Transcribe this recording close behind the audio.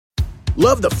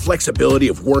Love the flexibility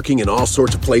of working in all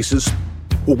sorts of places?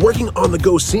 Well, working on the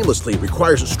go seamlessly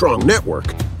requires a strong network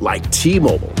like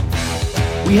T-Mobile.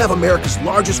 We have America's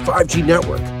largest 5G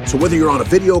network, so whether you're on a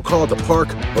video call at the park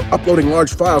or uploading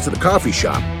large files at the coffee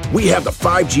shop, we have the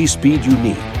 5G speed you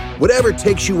need. Whatever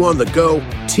takes you on the go,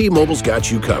 T-Mobile's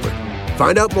got you covered.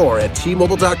 Find out more at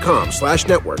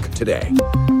T-Mobile.com/network today.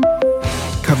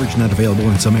 Coverage not available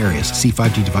in some areas. See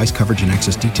 5G device coverage and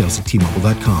access details at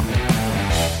T-Mobile.com.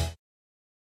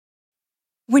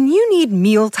 When you need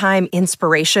mealtime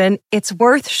inspiration, it's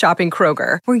worth shopping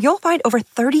Kroger, where you'll find over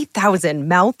 30,000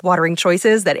 mouth-watering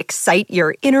choices that excite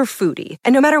your inner foodie.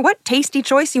 And no matter what tasty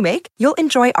choice you make, you'll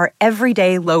enjoy our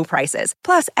everyday low prices,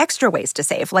 plus extra ways to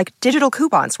save, like digital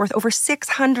coupons worth over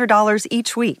 $600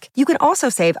 each week. You can also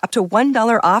save up to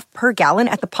 $1 off per gallon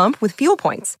at the pump with fuel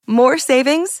points. More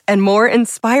savings and more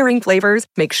inspiring flavors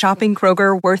make shopping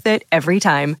Kroger worth it every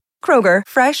time. Kroger,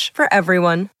 fresh for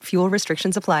everyone. Fuel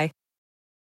restrictions apply.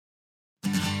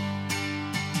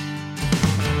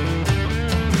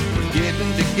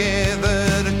 Getting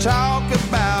together to talk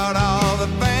about all the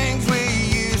things we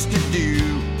used to do.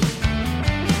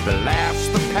 The laughs,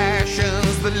 the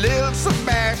passions, the little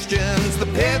Sebastians, the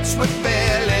pits we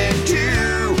fell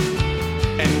into.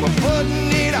 And we're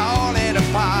putting it all in a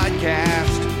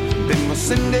podcast. Then we'll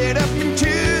send it up into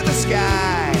the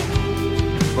sky.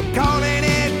 We're calling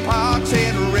it Parks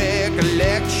and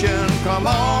Recollection. Come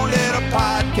on, little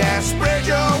podcast, spread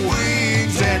your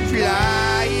wings and fly.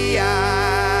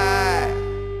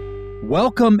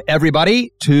 Welcome,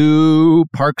 everybody, to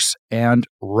Parks and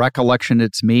Recollection.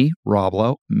 It's me, Rob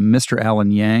Lowe, Mr.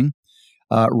 Alan Yang,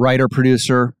 writer,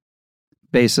 producer,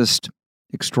 bassist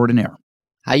extraordinaire.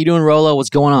 How you doing, Rolo? What's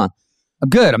going on? I'm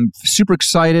good. I'm super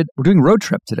excited. We're doing Road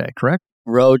Trip today, correct?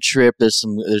 Road Trip. There's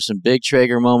some big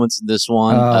Traeger moments in this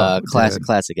one.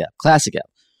 Classic app.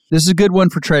 This is a good one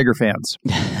for Traeger fans.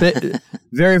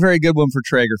 Very, very good one for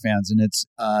Traeger fans. And it's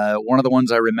one of the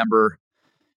ones I remember.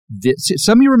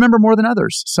 Some of you remember more than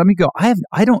others. Some of you go,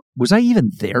 was I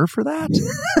even there for that?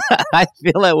 I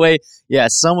feel that way. Yeah,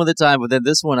 some of the time. But then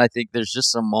this one, I think there's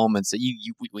just some moments that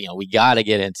we got to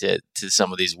get into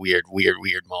some of these weird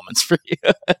moments for you.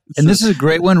 And this is a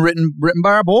great one written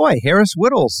by our boy, Harris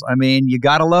Whittles. I mean, you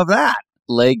got to love that.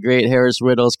 Late, great Harris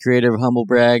Whittles, creator of Humble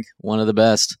Brag, one of the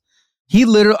best. He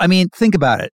literally, I mean, think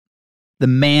about it. The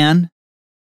man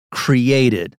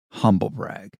created Humble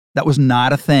Brag. That was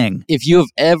not a thing. If you have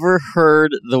ever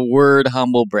heard the word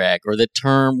humble brag or the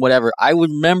term whatever, I would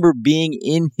remember being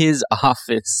in his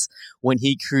office when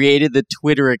he created the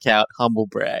Twitter account Humble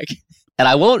Brag. And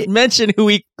I won't mention who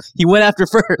he went after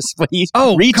first, but he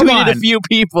retweeted a few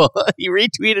people. He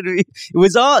retweeted me. It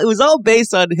was all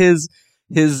based on his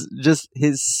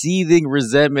seething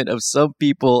resentment of some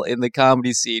people in the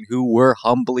comedy scene who were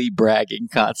humbly bragging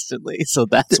constantly. So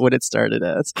that's what it started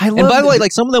as. And by the way,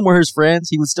 like some of them were his friends.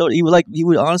 He would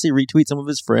honestly retweet some of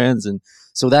his friends, and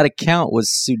so that account was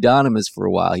pseudonymous for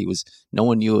a while. No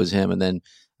one knew it was him, and then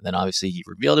obviously he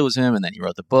revealed it was him, and then he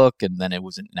wrote the book, and then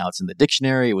now it's in the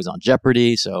dictionary. It was on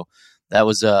Jeopardy, so that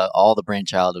was all the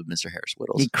brainchild of Mr. Harris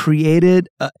Whittles. He created.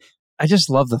 I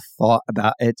just love the thought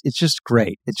about it. It's just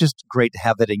great. It's just great to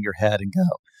have that in your head and go,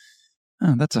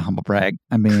 oh, that's a humble brag.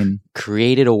 I mean,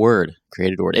 created a word.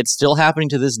 It's still happening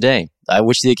to this day. I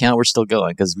wish the account were still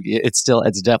going because it's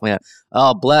definitely,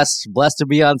 blessed to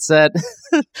be on set.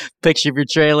 Picture of your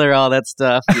trailer, all that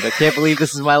stuff. Can't believe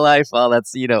this is my life. All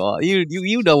that's, you know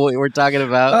what we're talking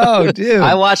about. Oh, dude.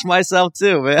 I watch myself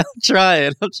too, man. I'm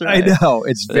trying. I know.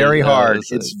 It's very hard.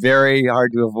 It's very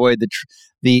hard to avoid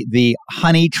the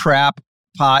honey trap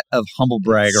pot of humble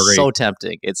braggery. So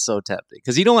tempting. It's so tempting.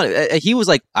 Because you don't want to, he was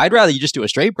like, I'd rather you just do a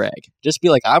straight brag. Just be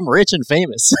like, I'm rich and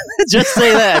famous. Just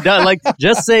say that.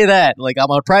 Just say that. Like,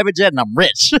 I'm on a private jet and I'm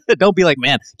rich. Don't be like,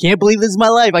 man, can't believe this is my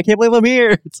life. I can't believe I'm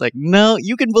here. It's like, no,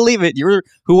 you can believe it. You're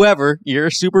whoever. You're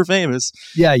super famous.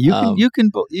 Yeah, you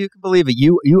can believe it.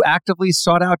 You actively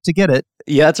sought out to get it.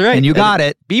 Yeah, that's right. And you got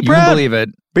it. Be proud. You can believe it.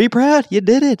 Be proud. You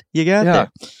did it. You got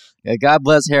there. Yeah, God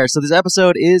bless Harris. So this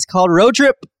episode is called Road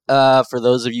Trip. For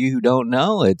those of you who don't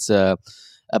know, it's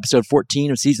episode 14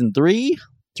 of season 3,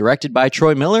 directed by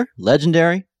Troy Miller,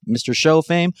 legendary Mr. Show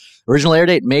fame. Original air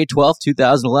date May 12th,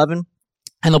 2011.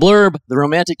 And the blurb, the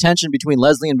romantic tension between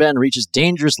Leslie and Ben reaches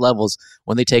dangerous levels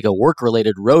when they take a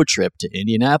work-related road trip to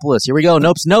Indianapolis. Here we go.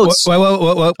 Nope's notes.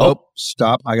 Whoa. Oh,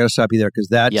 stop. I got to stop you there because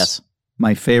that's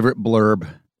my favorite blurb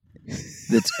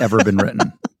that's ever been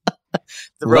written.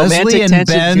 The romantic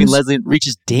tension between Leslie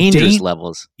reaches dangerous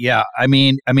levels. Yeah, I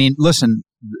mean, listen,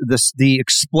 the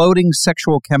exploding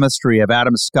sexual chemistry of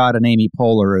Adam Scott and Amy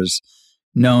Poehler is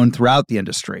known throughout the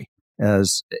industry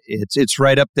as it's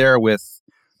right up there with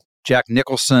Jack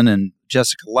Nicholson and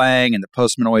Jessica Lange and The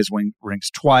Postman Always Rings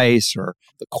Twice or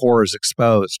The Core is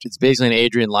Exposed. It's basically an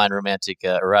Adrian Lyne romantic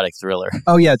erotic thriller.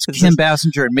 Oh, yeah. It's Kim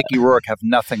Basinger and Mickey Rourke have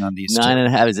nothing on these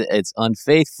 9.5. It's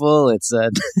Unfaithful. It's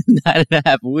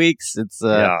 9.5 weeks. It's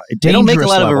they don't make a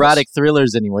lot levels. of erotic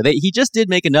thrillers anymore. He just did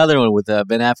make another one with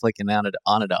Ben Affleck and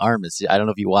Ana de Armas. I don't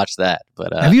know if you watched that.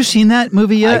 But have you seen that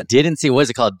movie yet? I didn't see. What is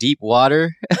it called? Deep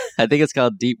Water? I think it's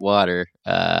called Deep Water.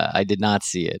 I did not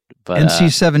see it. But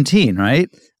NC-17, right?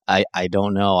 I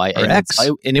don't know.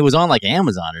 And it was on like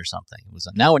Amazon or something. It was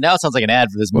now it sounds like an ad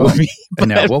for this movie.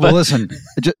 Well, listen.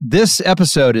 This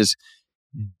episode is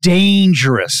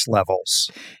dangerous levels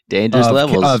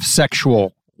of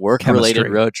sexual work-related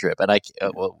road trip, and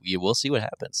we'll see what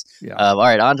happens. Yeah. All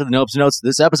right, on to the notes.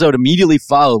 This episode immediately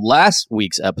followed last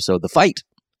week's episode, The Fight.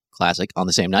 Classic, on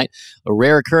the same night. A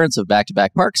rare occurrence of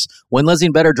back-to-back parks. When Leslie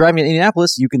and Ben are driving in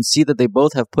Indianapolis, you can see that they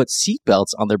both have put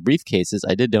seatbelts on their briefcases.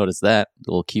 I did notice that.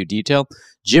 A little cute detail.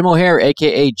 Jim O'Hare,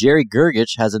 a.k.a. Jerry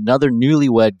Gergich, has another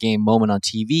newlywed game moment on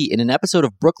TV. In an episode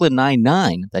of Brooklyn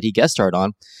Nine-Nine that he guest starred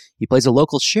on, he plays a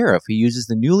local sheriff who uses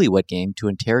the newlywed game to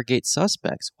interrogate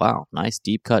suspects. Wow, nice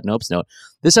deep-cut Nopes note.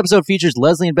 This episode features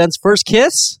Leslie and Ben's first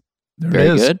kiss.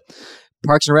 Very good.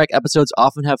 Parks and Rec episodes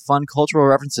often have fun cultural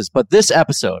references, but this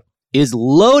episode is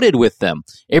loaded with them.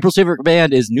 April's favorite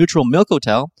band is Neutral Milk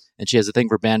Hotel, and she has a thing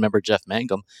for band member Jeff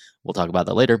Mangum. We'll talk about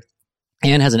that later.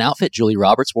 Anne has an outfit Julie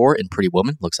Roberts wore in Pretty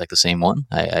Woman. Looks like the same one.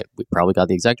 We probably got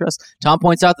the exact dress. Tom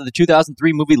points out that the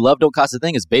 2003 movie Love Don't Cost a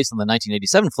Thing is based on the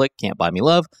 1987 flick Can't Buy Me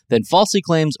Love, then falsely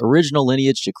claims original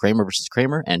lineage to Kramer vs.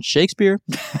 Kramer and Shakespeare.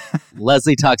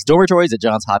 Leslie talks dormitories at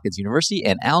Johns Hopkins University,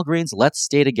 and Al Green's Let's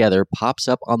Stay Together pops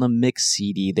up on the mix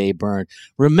CD they burned.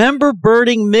 Remember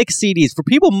burning mix CDs? For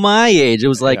people my age, it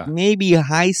was like maybe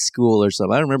high school or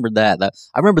something. I remember that.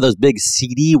 I remember those big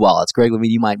CD wallets. Greg Levine,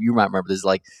 you might remember this.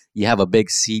 Like, you have a big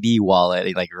CD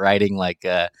wallet, like writing, like,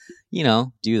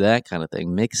 do that kind of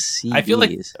thing. Mix CDs. I feel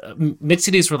like mix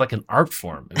CDs were like an art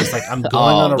form. It was like, I'm going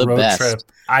on a road trip.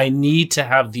 I need to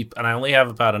have and I only have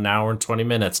about an hour and 20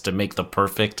 minutes to make the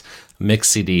perfect mix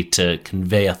CD to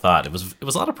convey a thought. It was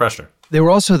a lot of pressure. They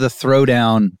were also the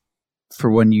throwdown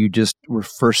for when you just were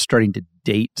first starting to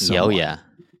date someone. Oh, yeah.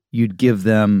 You'd give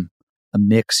them a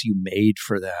mix you made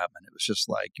for them, and it was just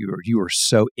like you were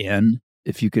so in.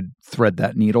 If you could thread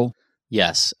that needle.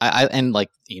 Yes. And like,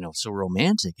 so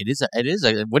romantic. It is.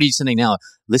 What are you sending now?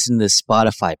 Listen to this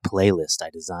Spotify playlist I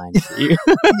designed for you.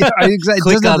 Exactly.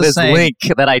 Click on this link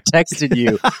that I texted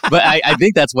you. But I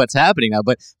think that's what's happening now.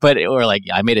 But or like,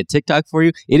 I made a TikTok for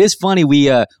you. It is funny. We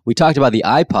talked about the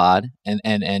iPod and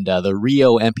the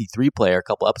Rio MP3 player a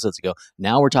couple episodes ago.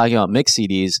 Now we're talking about mix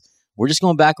CDs. We're just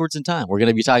going backwards in time. We're going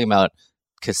to be talking about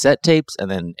cassette tapes and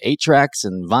then 8-tracks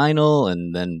and vinyl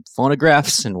and then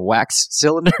phonographs and wax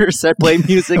cylinders that play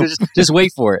music. Just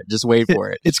wait for it. Just wait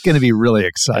for it. It's going to be really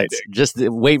exciting. Just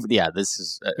wait. Yeah, this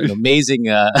is an amazing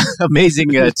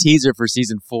teaser for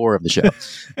season 4 of the show.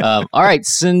 All right,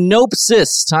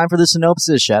 synopsis. Time for the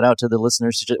synopsis. Shout out to the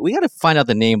listeners. We got to find out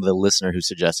the name of the listener who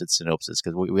suggested synopsis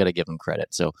because we got to give them credit.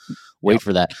 So wait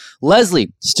for that.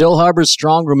 Leslie still harbors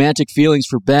strong romantic feelings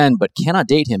for Ben, but cannot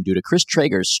date him due to Chris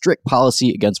Traeger's strict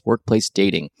policy against workplace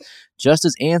dating. Just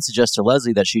as Anne suggests to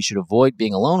Leslie that she should avoid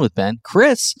being alone with Ben,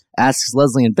 Chris asks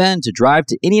Leslie and Ben to drive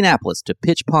to Indianapolis to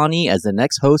pitch Pawnee as the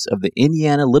next host of the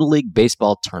Indiana Little League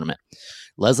Baseball Tournament.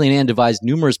 Leslie and Anne devise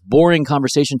numerous boring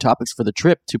conversation topics for the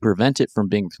trip to prevent it from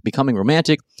becoming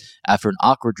romantic. After an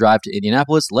awkward drive to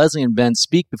Indianapolis, Leslie and Ben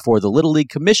speak before the Little League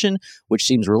Commission, which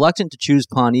seems reluctant to choose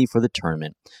Pawnee for the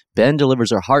tournament. Ben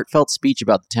delivers a heartfelt speech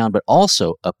about the town, but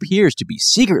also appears to be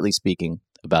secretly speaking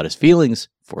about his feelings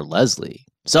for Leslie.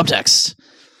 Subtext.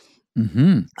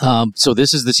 Mm-hmm. So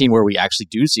this is the scene where we actually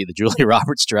do see the Julia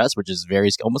Roberts dress, which is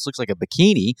almost looks like a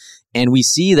bikini, and we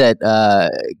see that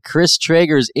Chris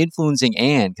Traeger is influencing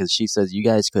Anne because she says you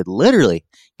guys could literally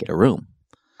get a room.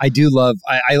 I do love.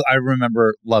 I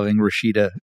remember loving Rashida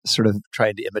sort of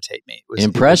trying to imitate me.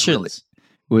 Impressions.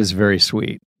 It was very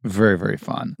sweet, very very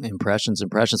fun. Impressions.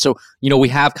 So we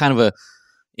have kind of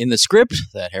in the script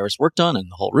that Harris worked on and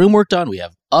the whole room worked on, we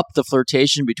have upped the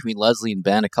flirtation between Leslie and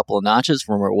Ben a couple of notches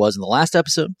from where it was in the last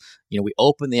episode. We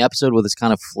opened the episode with this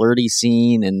kind of flirty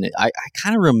scene, and I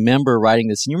kind of remember writing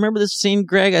this. And you remember this scene,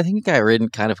 Greg? I think it got written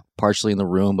kind of partially in the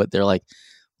room, but they're like,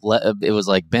 it was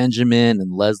like Benjamin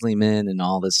and Leslie Min and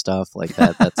all this stuff like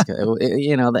that. That's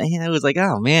it was like,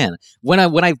 oh man. When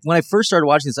I first started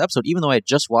watching this episode, even though I had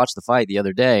just watched the fight the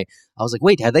other day, I was like,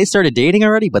 wait, had they started dating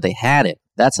already? But they had it.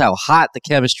 That's how hot the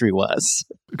chemistry was.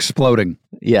 Exploding.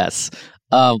 Yes.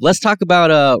 Let's talk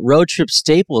about road trip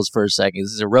staples for a second.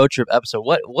 This is a road trip episode.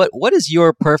 What is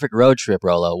your perfect road trip,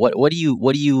 Rolo? What do you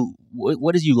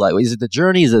like? Is it the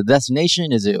journey? Is it the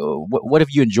destination? Is it what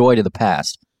have you enjoyed in the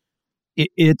past?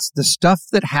 It's the stuff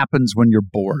that happens when you're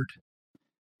bored.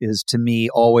 Is to me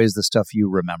always the stuff you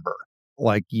remember.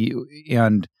 Like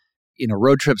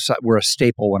road trips were a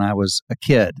staple when I was a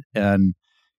kid, and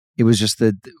it was just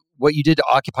what you did to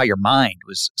occupy your mind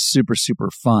was super, super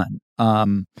fun.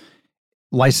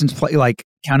 License plate, like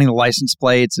counting the license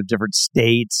plates of different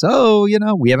states. Oh,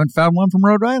 we haven't found one from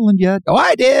Rhode Island yet. Oh,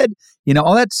 I did.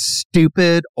 All that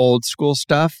stupid old school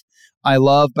stuff I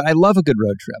love, but I love a good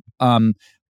road trip.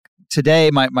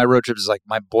 Today, my road trip is like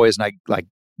my boys and I like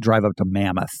drive up to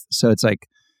Mammoth. So it's like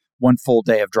one full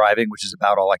day of driving, which is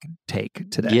about all I can take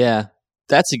today. Yeah,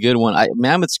 that's a good one.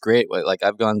 Mammoth's great. Like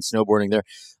I've gone snowboarding there.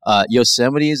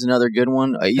 Yosemite is another good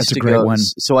one. That's a great one.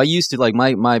 So I used to like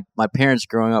my parents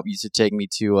growing up used to take me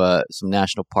to some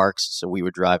national parks. So we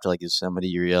would drive to like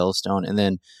Yosemite or Yellowstone. And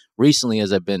then recently,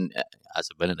 as I've been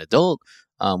an adult,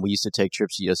 we used to take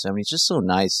trips to Yosemite. It's just so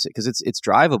nice because it's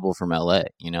drivable from LA.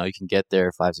 You can get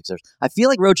there 5-6 hours. I feel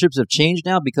like road trips have changed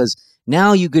now because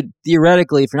now you could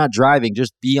theoretically, if you're not driving,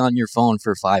 just be on your phone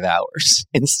for 5 hours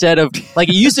instead of like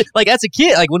it used to. Like as a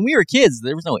kid, like when we were kids,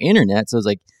 there was no internet, so it was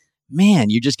like, man,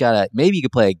 you just maybe you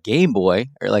could play a Game Boy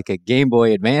or like a Game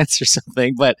Boy Advance or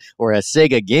something, or a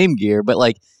Sega Game Gear, but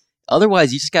like.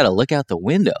 Otherwise, you just got to look out the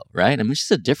window, right? I mean, it's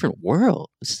just a different world.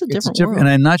 It's just a different world. And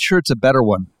I'm not sure it's a better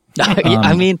one.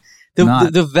 I mean,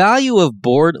 the value of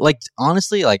boredom, like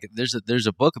honestly, like there's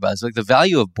a book about it. It's like the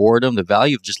value of boredom, the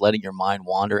value of just letting your mind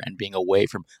wander and being away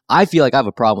from. I feel like I have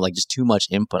a problem with like just too much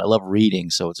input. I love reading,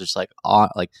 so it's just like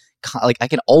I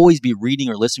can always be reading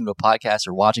or listening to a podcast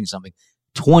or watching something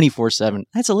 24/7.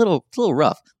 That's a little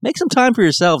rough. Make some time for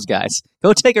yourselves, guys.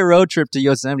 Go take a road trip to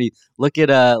Yosemite. Look at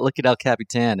El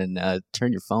Capitan and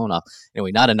turn your phone off.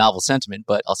 Anyway, not a novel sentiment,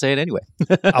 but I'll say it anyway.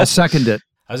 I'll second it.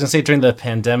 I was going to say during the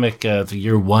pandemic, the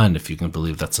year one, if you can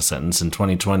believe that's a sentence, in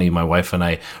 2020, my wife and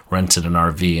I rented an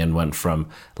RV and went from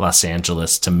Los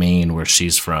Angeles to Maine, where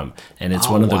she's from. And it's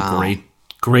one of the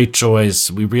great joys.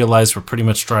 We realize we're pretty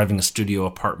much driving a studio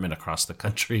apartment across the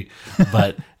country,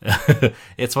 but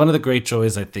it's one of the great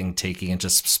joys, I think, taking and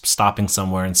just stopping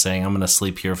somewhere and saying, I'm going to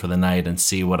sleep here for the night and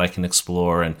see what I can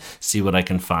explore and see what I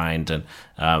can find. And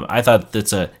I thought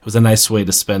it was a nice way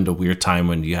to spend a weird time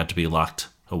when you had to be locked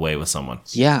away with someone.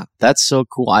 Yeah, that's so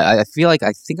cool. I feel like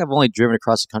I think I've only driven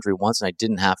across the country once and I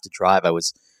didn't have to drive. I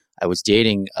was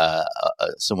dating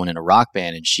someone in a rock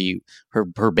band, and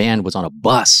her band was on a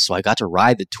bus, so I got to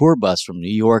ride the tour bus from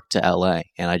New York to LA.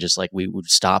 And I just we would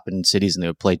stop in cities and they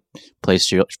would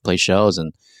play shows,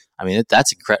 and I mean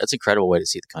that's an incredible way to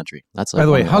see the country. That's by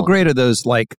the way, how great are those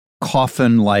like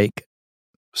coffin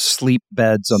sleep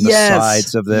beds on the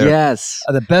sides of their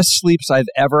the best sleeps I've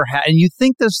ever had. And you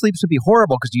think those sleeps would be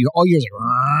horrible because you're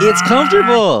like, it's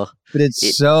comfortable. But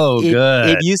it's so good.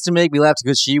 It used to make me laugh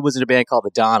because she was in a band called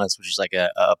the Donnas, which is like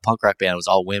a punk rock band. It was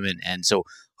all women. And so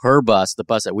her bus, the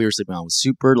bus that we were sleeping on, was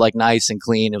super nice and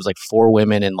clean. It was like 4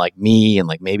 women and like me and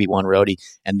like maybe one roadie.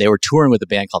 And they were touring with a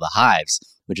band called the Hives,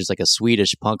 which is like a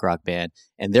Swedish punk rock band.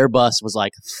 And their bus was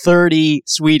like 30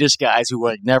 Swedish guys who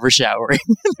were never showering.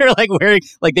 They're wearing,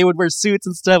 they would wear suits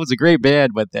and stuff. It was a great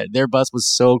band, but their bus was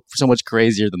so much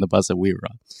crazier than the bus that we were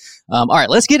on. All right,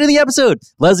 let's get into the episode.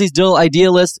 Leslie's Dull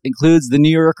Idea List includes the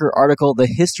New Yorker article, The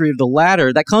History of the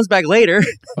Ladder. That comes back later.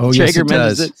 Oh, yes, it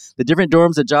does. The different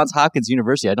dorms at Johns Hopkins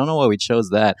University. I don't know why we chose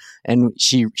that. And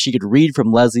she could read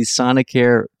from Leslie's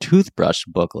Sonicare toothbrush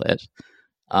booklet.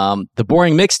 The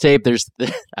boring mixtape,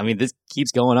 this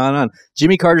keeps going on.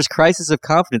 Jimmy Carter's Crisis of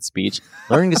Confidence speech,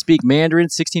 learning to speak Mandarin,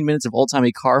 16 minutes of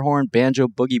old-timey car horn, banjo,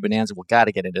 boogie bonanza. We'll got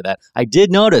to get into that. I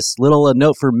did notice, little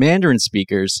note for Mandarin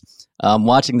speakers,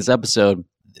 watching this episode,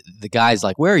 the guy's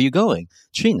like, where are you going?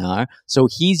 Chinar. So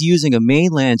he's using a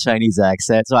mainland Chinese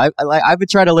accent. So I've been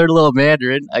trying to learn a little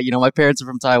Mandarin. My parents are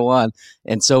from Taiwan.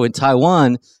 And so in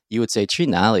Taiwan, you would say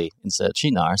Chinali instead of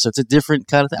Chinar. So it's a different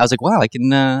kind of thing. I was like, wow,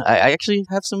 I actually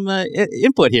have some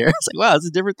input here. It's like, wow, it's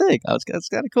a different thing. It's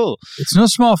kind of cool. It's no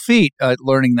small feat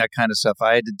learning that kind of stuff.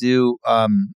 I had to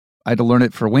learn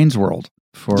it for Wayne's World.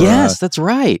 Yes, that's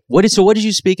right. What did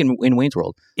you speak in Wayne's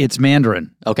World? It's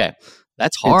Mandarin. Okay.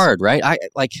 That's hard, right? I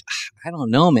don't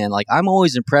know, man. I'm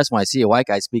always impressed when I see a white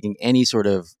guy speaking any sort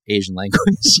of Asian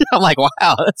language. I'm like,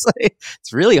 wow,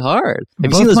 it's really hard.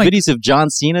 Have you seen those videos of John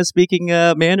Cena speaking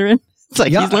Mandarin? It's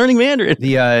like he's learning Mandarin.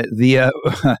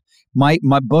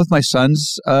 Both my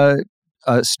sons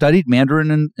studied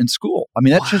Mandarin in school. I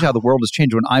mean, that shows how the world has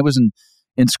changed. When I was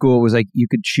in school, it was like you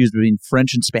could choose between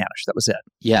French and Spanish. That was it.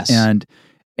 Yes, and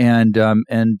And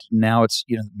now it's,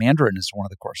 Mandarin is one of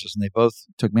the courses, and they both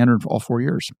took Mandarin for all 4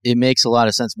 years. It makes a lot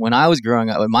of sense. When I was growing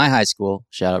up at my high school,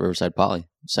 shout out Riverside Poly,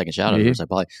 second shout out Riverside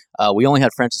Poly, we only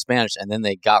had French and Spanish, and then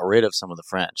they got rid of some of the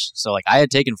French. So like I had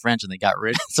taken French and they got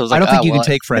rid of it. So I don't think you can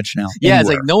take French now. Yeah, anywhere. It's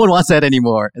like no one wants that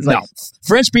anymore. It's like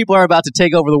French people are about to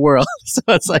take over the world. So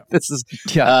it's like this is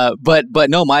but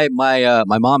no, my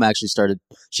mom actually started,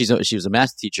 she was a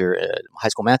math teacher, high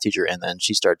school math teacher, and then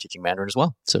she started teaching Mandarin as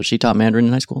well. So she taught Mandarin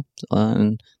in high school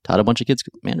and taught a bunch of kids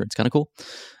Mandarin. It's kind of cool.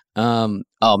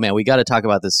 Oh man, we got to talk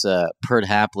about this Perd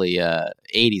Hapley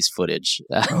 80s footage.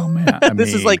 Oh man,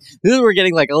 this is we're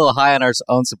getting like a little high on our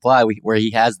own supply, where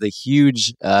he has the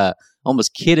huge,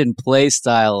 almost Kid and Play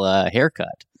style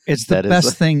haircut. It's the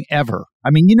best thing ever. I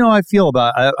mean, how I feel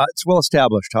about it's well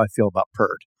established how I feel about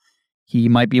Perd. He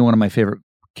might be one of my favorite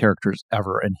characters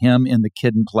ever, and him in the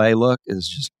Kid and Play look is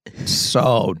just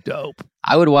so dope.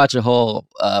 I would watch a whole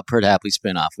Perd Hapley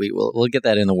spinoff. We'll get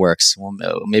that in the works.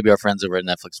 Maybe our friends over at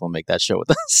Netflix will make that show with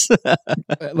us.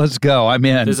 Let's go. I'm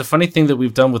in. There's a funny thing that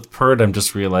we've done with Perd. I'm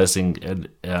just realizing, and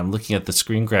I'm looking at the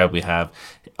screen grab we have.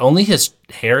 Only his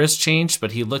hair has changed,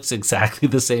 but he looks exactly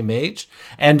the same age.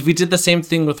 And we did the same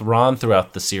thing with Ron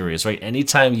throughout the series, right?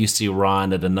 Anytime you see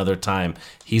Ron at another time,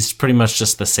 he's pretty much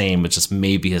just the same. It's just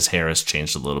maybe his hair has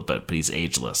changed a little bit, but he's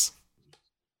ageless.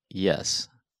 Yes.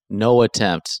 No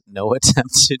attempt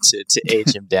to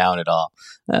age him down at all.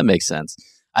 That makes sense.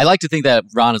 I like to think that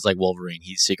Ron is like Wolverine.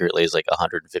 He secretly is like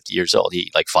 150 years old. He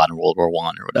like fought in World War I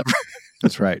or whatever.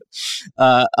 That's right.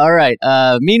 All right.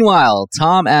 Meanwhile,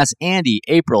 Tom asks Andy,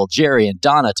 April, Jerry, and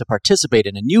Donna to participate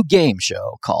in a new game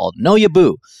show called Know Ya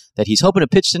Boo that he's hoping to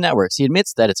pitch to networks. He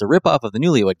admits that it's a ripoff of the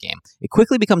Newlywed Game. It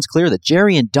quickly becomes clear that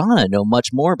Jerry and Donna know much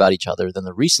more about each other than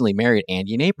the recently married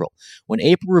Andy and April. When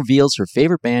April reveals her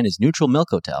favorite band is Neutral Milk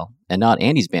Hotel and not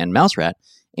Andy's band, Mouse Rat,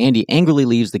 Andy angrily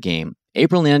leaves the game.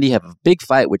 April and Andy have a big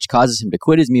fight, which causes him to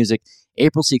quit his music.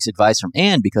 April seeks advice from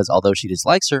Ann because although she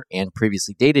dislikes her, Ann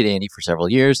previously dated Andy for several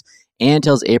years. Ann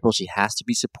tells April she has to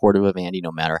be supportive of Andy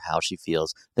no matter how she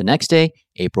feels. The next day,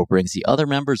 April brings the other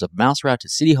members of Mouse Rat to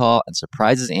City Hall and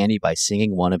surprises Andy by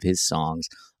singing one of his songs.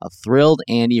 A thrilled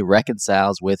Andy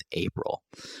reconciles with April.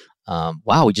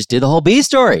 Wow, we just did the whole B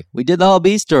story.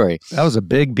 That was a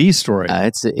big B story.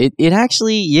 It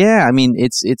actually, yeah. I mean,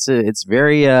 it's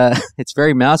very it's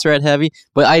very Mouse Rat heavy.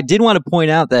 But I did want to point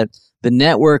out that the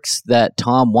networks that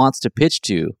Tom wants to pitch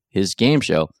to his game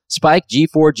show: Spike,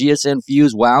 G4, GSN,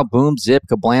 Fuse, Wow, Boom, Zip,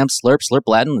 Kablam, Slurp, Slurp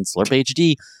Latin, and Slurp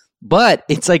HD. But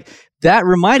it's like that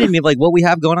reminded me of like what we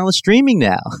have going on with streaming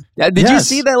now. Did you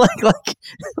see that?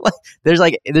 Like there's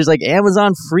like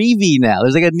Amazon Freevee now.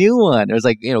 There's like a new one. There's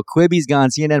like Quibi's gone,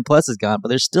 CNN Plus is gone, but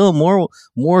there's still more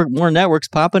networks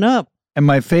popping up. And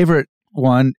my favorite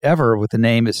one ever with the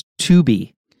name is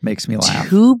Tubi. Makes me laugh.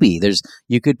 Tubi.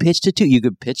 You could pitch to You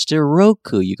could pitch to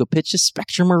Roku. You could pitch to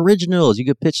Spectrum Originals. You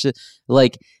could pitch to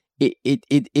like.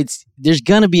 There's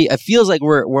gonna be. It feels like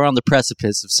we're on the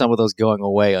precipice of some of those going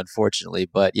away, unfortunately.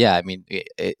 But yeah, I mean,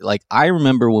 like I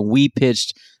remember when we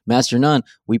pitched Master None,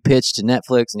 we pitched to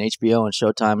Netflix and HBO and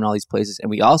Showtime and all these places, and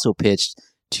we also pitched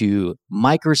to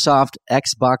Microsoft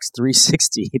Xbox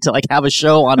 360 to like have a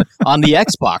show on the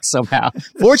Xbox somehow.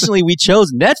 Fortunately, we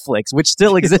chose Netflix, which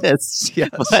still exists. Yes.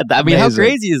 But, I mean, how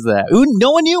crazy is that?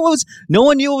 No one knew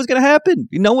what was going to happen.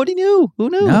 Nobody knew. Who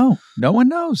knew? No one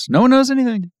knows. No one knows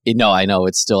anything. No, I know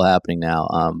it's still happening now.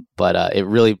 But it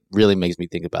really, really makes me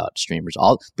think about streamers.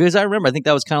 Because I remember, I think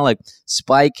that was kind of like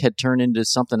Spike had turned into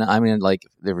something. I mean, like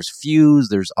there was Fuse.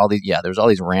 There's all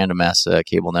these random ass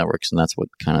cable networks, and that's what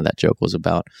kind of that joke was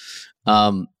about.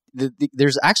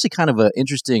 There's actually kind of an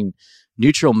interesting.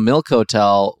 Neutral Milk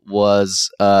Hotel was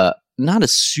not a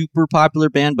super popular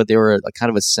band, but they were kind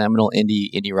of a seminal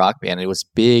indie rock band. It was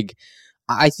big.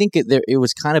 I think it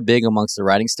was kind of big amongst the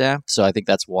writing staff, so I think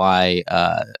that's why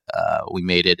we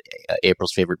made it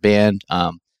April's favorite band.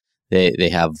 They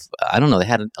have, I don't know, they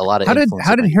had a lot of influence.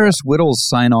 How did Harris Whittles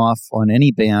sign off on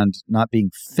any band not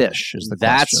being Fish is the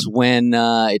question. That's when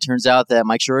it turns out that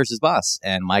Mike Schur is his boss,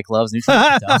 and Mike loves Neutral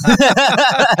Milk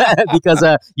because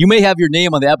you may have your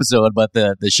name on the episode, but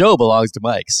the show belongs to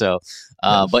Mike. So,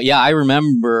 but yeah, I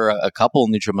remember a couple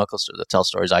Neutral Milk Hotel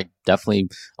stories. I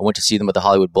went to see them at the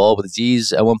Hollywood Bowl with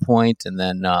Aziz at one point, and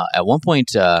then at one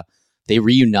point they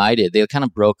reunited. They kind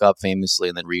of broke up famously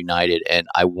and then reunited. And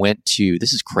I went to,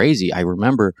 this is crazy. I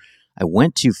remember I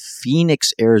went to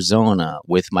Phoenix, Arizona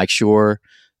with Mike Schur,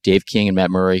 Dave King, and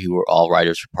Matt Murray, who were all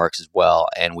writers for Parks as well.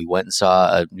 And we went and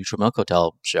saw a Neutral Milk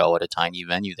Hotel show at a tiny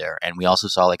venue there. And we also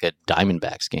saw like a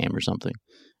Diamondbacks game or something.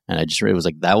 And it was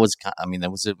like, it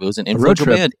was an influential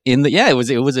band it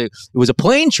was a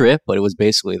plane trip, but it was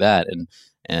basically that.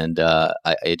 and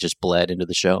it just bled into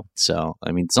the show. So,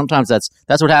 I mean, sometimes that's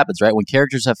what happens, right? When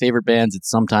characters have favorite bands, it's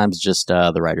sometimes just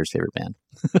the writer's favorite band.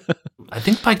 I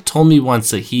think Mike told me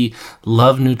once that he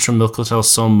loved Neutral Milk Hotel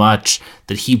so much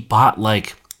that he bought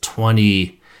like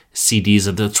 20 CDs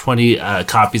of the 20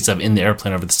 copies of In the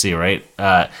Airplane Over the Sea, right?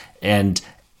 And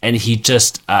he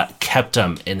just kept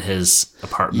them in his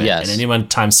apartment. Yes. And any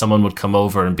time someone would come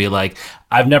over and be like,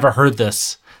 I've never heard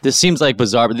this. This seems like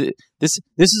bizarre, but this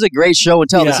is a great show and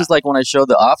tell. Yeah. This is like when I showed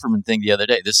the Offerman thing the other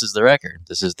day. This is the record.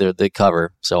 This is the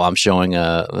cover. So I'm showing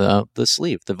the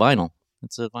sleeve, the vinyl.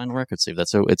 It's a vinyl record sleeve.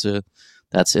 That's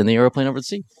In the Airplane Over the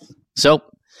Sea. So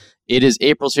it is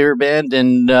April's favorite band,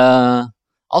 and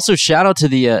also shout out to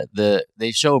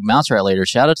they show Mouse Rat later.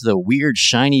 Shout out to the weird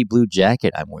shiny blue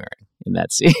jacket I'm wearing in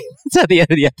that scene. It's at the end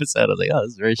of the episode. I was like, oh,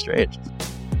 this is very strange.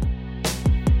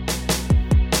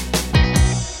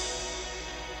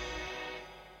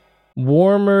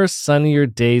 Warmer, sunnier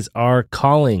days are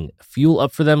calling. Fuel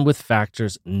up for them with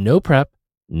Factor's no prep,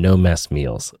 no mess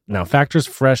meals. Now, Factor's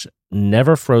fresh,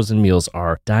 never frozen meals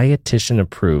are dietitian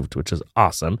approved, which is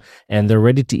awesome, and they're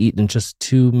ready to eat in just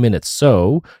 2 minutes.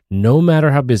 So no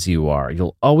matter how busy you are,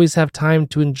 you'll always have time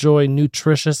to enjoy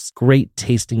nutritious, great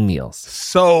tasting meals.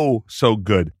 So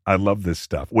good. I love this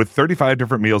stuff. With 35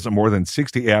 different meals and more than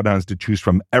 60 add-ons to choose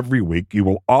from every week, you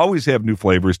will always have new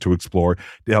flavors to explore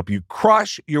to help you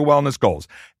crush your wellness goals.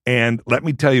 And let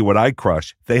me tell you what I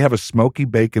crush. They have a smoky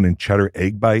bacon and cheddar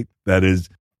egg bite that is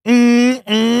good.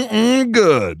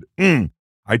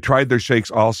 I tried their shakes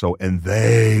also, and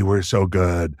they were so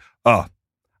good.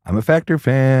 I'm a Factor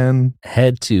fan.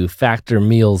 Head to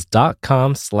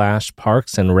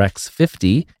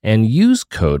factormeals.com/parksandrecs50 and use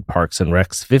code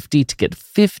parksandrecs50 to get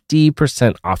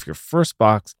 50% off your first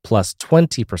box plus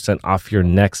 20% off your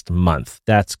next month.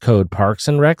 That's code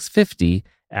parksandrecs50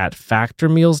 at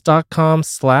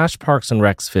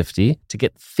factormeals.com/parksandrecs50 to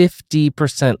get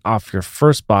 50% off your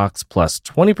first box plus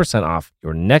 20% off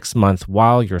your next month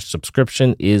while your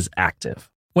subscription is active.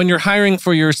 When you're hiring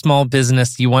for your small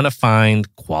business, you want to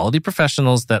find quality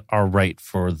professionals that are right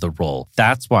for the role.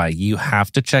 That's why you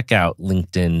have to check out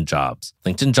LinkedIn Jobs.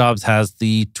 LinkedIn Jobs has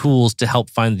the tools to help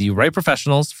find the right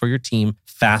professionals for your team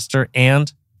faster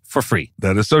and for free.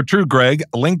 That is so true, Greg.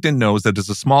 LinkedIn knows that as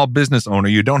a small business owner,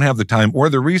 you don't have the time or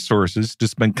the resources to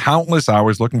spend countless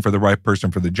hours looking for the right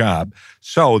person for the job.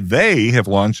 So they have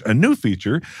launched a new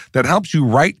feature that helps you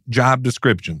write job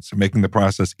descriptions, making the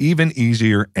process even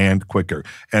easier and quicker.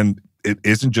 And it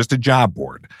isn't just a job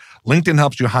board. LinkedIn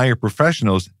helps you hire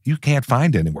professionals you can't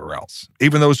find anywhere else,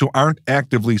 even those who aren't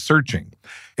actively searching.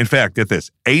 In fact, get this,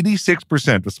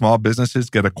 86% of small businesses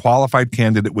get a qualified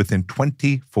candidate within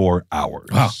 24 hours.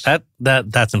 Wow,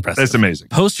 that's impressive. That's amazing.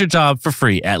 Post your job for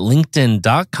free at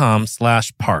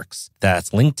linkedin.com/parks.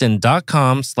 That's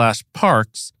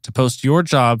linkedin.com/parks to post your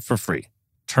job for free.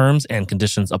 Terms and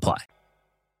conditions apply.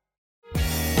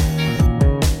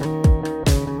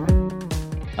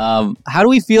 How do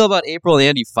we feel about April and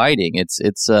Andy fighting? It's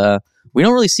we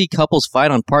don't really see couples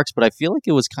fight on Parks, but I feel like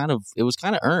it was kind of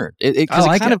earned. I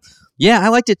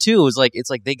liked it too. It's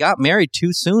like they got married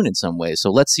too soon in some ways. So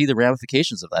let's see the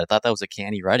ramifications of that. I thought that was a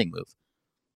canny writing move.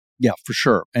 Yeah, for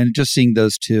sure. And just seeing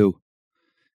those two,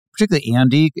 particularly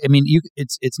Andy. I mean,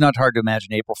 it's not hard to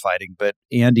imagine April fighting, but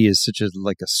Andy is such a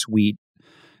sweet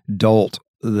dolt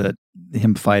that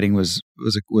him fighting was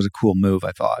a cool move,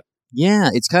 I thought. Yeah,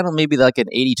 it's kind of maybe like an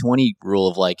 80-20 rule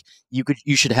of like you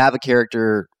should have a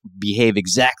character behave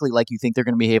exactly like you think they're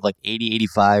going to behave, like 80,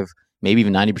 85, maybe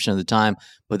even 90% of the time.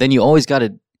 But then you always got to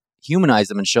humanize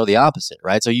them and show the opposite,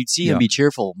 right? So you'd see him be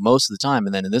cheerful most of the time.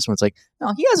 And then in this one, it's like,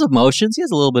 no, he has emotions. He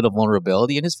has a little bit of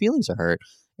vulnerability and his feelings are hurt.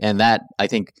 And that, I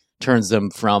think, turns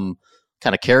them from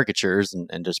kind of caricatures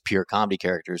and just pure comedy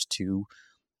characters to,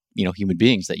 human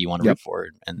beings that you want to root for.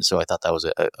 And so I thought that was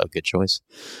a good choice.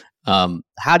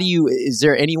 Is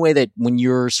there any way that when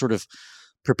you're sort of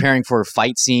preparing for a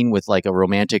fight scene with like a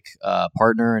romantic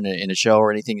partner in a show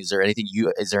or anything, is there any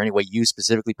way you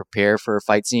specifically prepare for a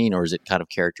fight scene, or is it kind of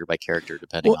character by character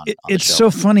depending on the show? It's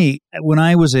so funny. When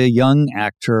I was a young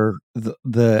actor,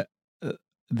 the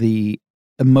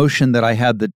emotion that I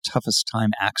had the toughest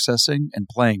time accessing and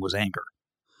playing was anger.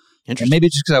 And maybe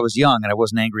just because I was young and I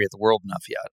wasn't angry at the world enough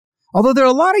yet. Although there are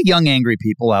a lot of young, angry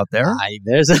people out there.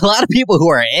 There's a lot of people who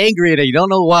are angry and you don't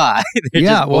know why. They're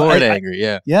just bored angry.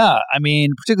 Yeah. Yeah. I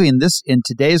mean, particularly in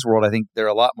today's world, I think there are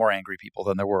a lot more angry people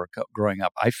than there were growing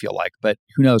up, I feel like. But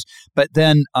who knows? But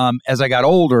then as I got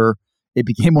older, it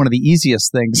became one of the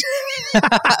easiest things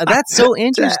That's so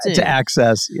interesting to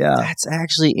access. Yeah, that's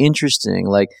actually interesting.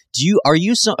 Like, are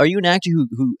you an actor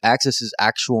who accesses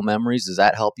actual memories? Does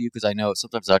that help you? Because I know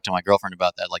sometimes I talk to my girlfriend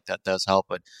about that. Like, that does help,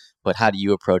 but how do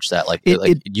you approach that? Like,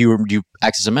 do you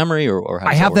access a memory, or how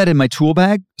does I have that in my tool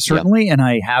bag, certainly, and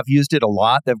I have used it a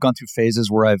lot. I've gone through phases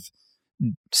where I've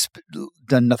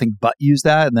done nothing but use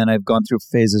that, and then I've gone through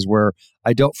phases where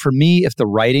I don't. For me, if the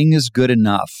writing is good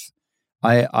enough,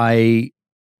 it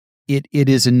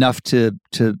is enough to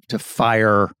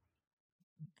fire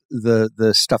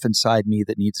the stuff inside me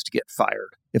that needs to get fired.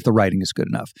 If the writing is good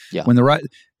enough, when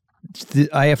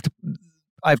I have to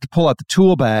pull out the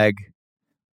tool bag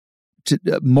to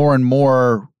more and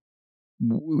more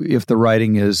if the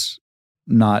writing is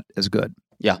not as good.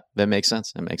 Yeah, that makes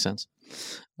sense.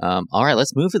 All right,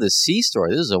 let's move to the C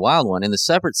story. This is a wild one. In the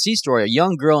separate C story, a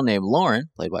young girl named Lauren,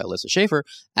 played by Alyssa Schaefer,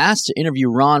 asked to interview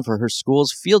Ron for her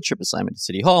school's field trip assignment to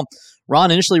City Hall.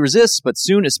 Ron initially resists, but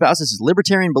soon espouses his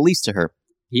libertarian beliefs to her.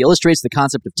 He illustrates the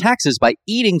concept of taxes by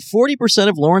eating 40%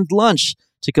 of Lauren's lunch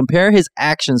to compare his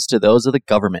actions to those of the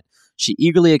government. She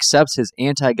eagerly accepts his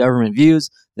anti-government views.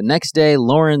 The next day,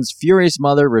 Lauren's furious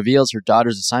mother reveals her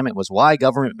daughter's assignment was why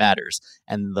government matters,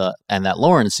 and that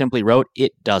Lauren simply wrote,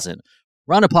 "It doesn't."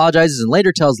 Ron apologizes and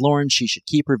later tells Lauren she should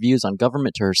keep her views on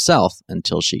government to herself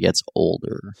until she gets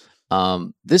older.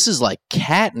 This is like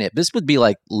catnip. This would be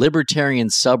like libertarian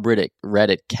subreddit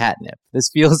Reddit catnip. This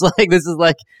feels like this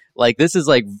is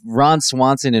like Ron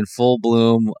Swanson in full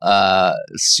bloom,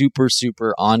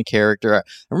 super on character. I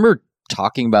remember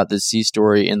talking about this C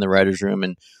story in the writer's room,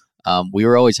 and we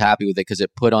were always happy with it because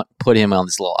it put him on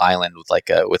this little island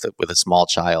with a small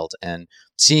child, and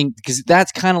seeing, because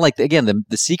that's kind of like, again,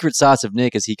 the secret sauce of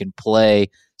Nick is he can play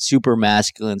super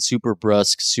masculine, super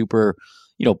brusque, super,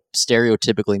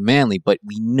 stereotypically manly, but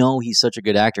we know he's such a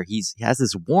good actor. He has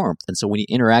this warmth, and so when he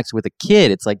interacts with a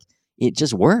kid, it's like it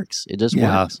just works. It just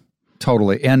works.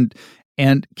 Totally. And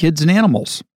kids and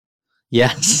animals.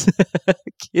 Yes.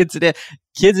 kids and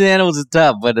animals is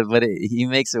tough, but he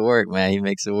makes it work, man. He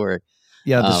makes it work.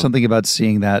 Yeah, there's something about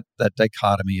seeing that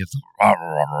dichotomy of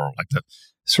like the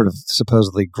sort of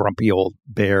supposedly grumpy old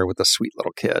bear with a sweet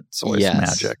little kid. It's always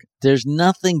magic. There's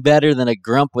nothing better than a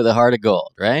grump with a heart of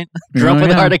gold, right? Grump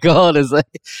with a heart of gold is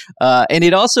like, and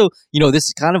it also, this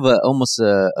is kind of almost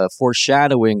a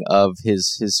foreshadowing of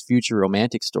his future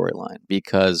romantic storyline,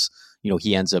 because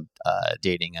he ends up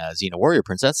dating a Xena warrior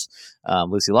princess,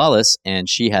 Lucy Lawless, and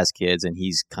she has kids, and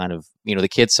he's kind of, the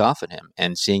kids soften him,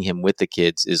 and seeing him with the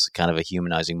kids is kind of a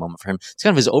humanizing moment for him. It's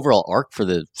kind of his overall arc for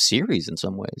the series in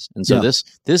some ways. And so this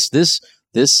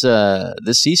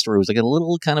C story was like a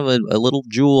little kind of a little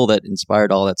jewel that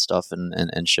inspired all that stuff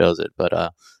and shows it.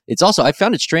 But it's also, I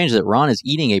found it strange that Ron is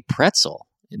eating a pretzel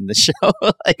in the show.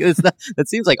 That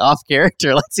seems like off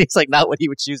character. That seems like not what he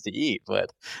would choose to eat,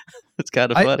 but it's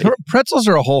kind of funny. Pretzels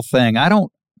are a whole thing. I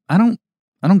don't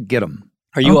get them.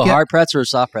 Are you a hard pretzel or a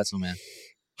soft pretzel, man?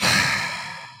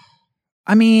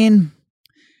 I mean,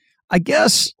 I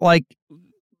guess, like,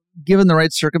 given the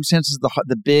right circumstances,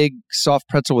 the big soft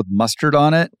pretzel with mustard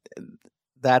on it.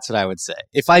 That's what I would say.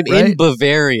 If I'm in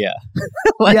Bavaria,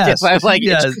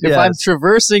 if I'm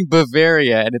traversing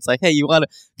Bavaria and it's like, hey, you want to?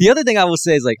 The other thing I will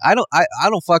say is, like, I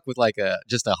don't fuck with like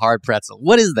just a hard pretzel.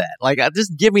 What is that? Like,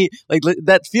 just give me, like,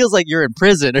 that feels like you're in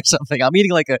prison or something. I'm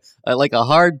eating like a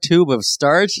hard tube of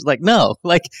starch. Like, no,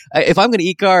 like, if I'm gonna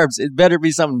eat carbs, it better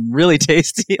be something really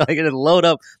tasty. Like, load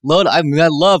up. I mean, I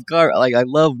love carb. Like, I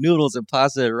love noodles and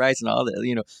pasta and rice and all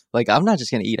that. Like, I'm not just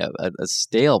gonna eat a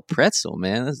stale pretzel,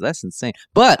 man. That's insane.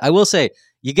 But I will say,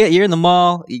 you're in the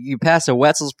mall, you pass a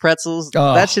Wetzel's Pretzels.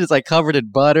 Oh. That shit is like covered in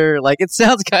butter. Like, it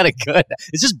sounds kind of good.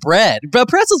 It's just bread, but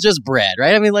pretzel's just bread,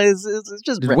 right? I mean, like, it's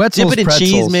just bread. Wetzel's Dip it in pretzels.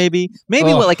 Cheese, maybe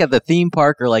like at the theme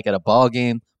park or like at a ball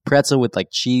game. Pretzel with like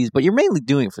cheese, but you're mainly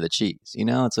doing it for the cheese.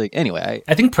 It's like, anyway.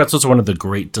 I think pretzels are one of the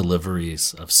great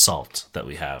deliveries of salt that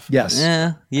we have. Yes.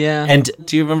 Yeah. And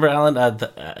do you remember, Alan?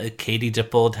 Katie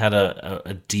Dippold had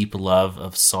a deep love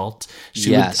of salt.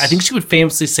 I think she would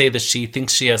famously say that she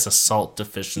thinks she has a salt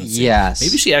deficiency. Yes.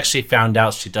 Maybe she actually found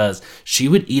out she does. She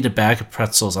would eat a bag of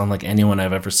pretzels unlike anyone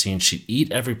I've ever seen. She'd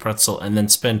eat every pretzel and then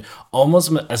spend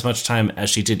almost as much time as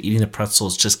she did eating the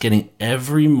pretzels just getting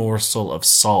every morsel of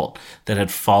salt that had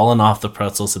fallen off the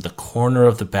pretzels at the corner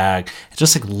of the bag,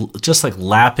 just like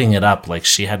lapping it up like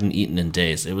she hadn't eaten in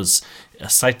days. It was a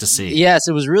sight to see. Yes,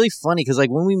 it was really funny because, like,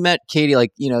 when we met Katie,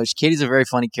 like, you know, Katie's a very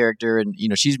funny character, and you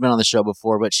know, she's been on the show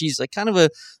before, but she's like kind of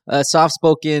a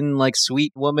soft-spoken, like,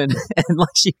 sweet woman, and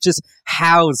like she just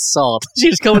house salt. She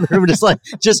just come in the room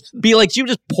and just be like, she would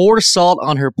just pour salt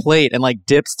on her plate and like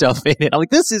dip stuff in it. I'm like,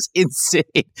 this is insane.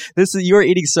 You're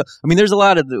eating so. I mean, there's a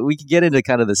lot of we could get into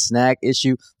kind of the snack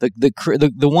issue.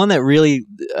 The one that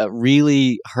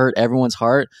really hurt everyone's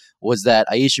heart was that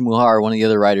Aisha Muhar, one of the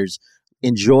other writers,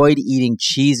 enjoyed eating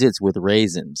Cheez-Its with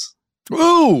raisins.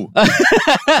 Ooh!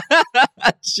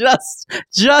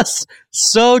 just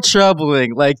so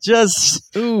troubling. Like,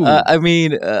 just, I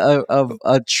mean,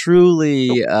 a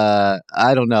truly,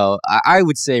 I don't know, I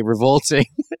would say revolting,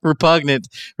 repugnant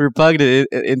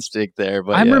instinct there.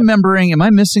 But I'm remembering, am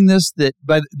I missing this? That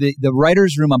by the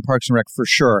writer's room on Parks and Rec for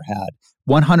sure had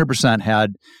 100%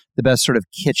 had the best sort of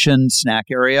kitchen snack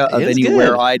area of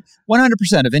anywhere. 100%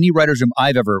 of any writer's room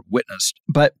I've ever witnessed.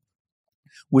 But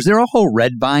was there a whole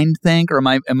Red Vine thing, or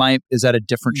is that a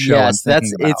different show? Yes,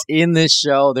 it's in this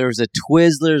show. There was a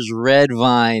Twizzlers Red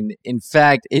Vine. In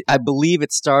fact, I believe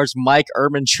it stars Mike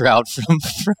Ehrmantraut from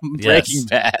Breaking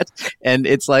Bad, and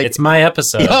it's like it's my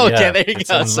episode. Oh, okay, there you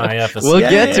go. My episode. We'll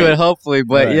get to it hopefully,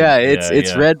 but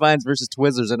it's Red Vines versus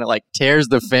Twizzlers, and it like tears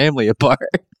the family apart.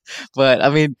 But I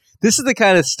mean, this is the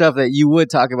kind of stuff that you would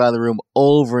talk about in the room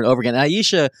over and over again. And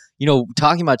Aisha, you know,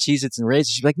 talking about Cheez-Its and raisins,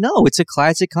 she'd be like, no, it's a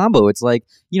classic combo. It's like,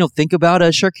 you know, think about a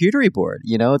charcuterie board.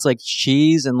 You know, it's like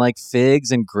cheese and like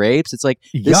figs and grapes. It's like,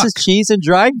 this is cheese and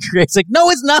dried grapes. Like, no,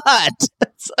 it's not.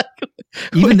 It's like,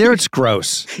 even there, it's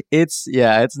gross. It's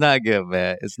not good,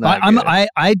 man. It's not good.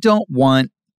 I don't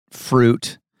want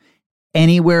fruit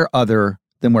anywhere other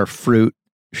than where fruit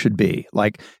should be.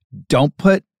 Like, don't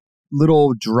put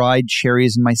little dried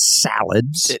cherries in my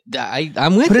salads.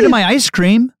 I'm with you. Put it in my ice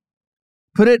cream.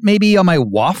 Put it maybe on my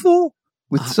waffle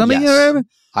with something. Yes.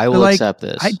 I will accept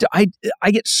this.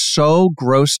 I get so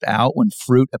grossed out when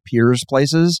fruit appears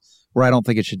places where I don't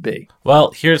think it should be.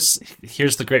 Well, here's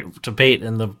the great debate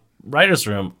in the writer's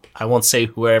room. I won't say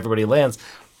where everybody lands.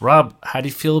 Rob, how do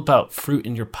you feel about fruit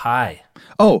in your pie?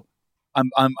 Oh,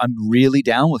 I'm really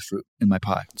down with fruit in my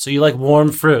pie. So you like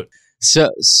warm fruit?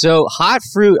 So hot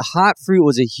fruit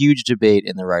was a huge debate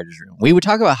in the writer's room. We would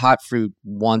talk about hot fruit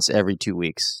once every 2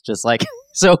 weeks, just like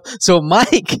so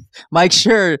Mike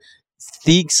Schur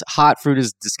thinks hot fruit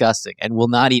is disgusting and will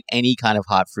not eat any kind of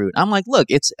hot fruit. I'm like, look,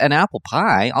 it's an apple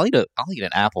pie. I'll eat an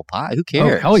apple pie. Who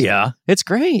cares? Oh, hell yeah. It's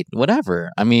great. Whatever.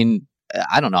 I mean,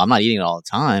 I don't know. I'm not eating it all the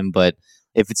time, but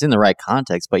if it's in the right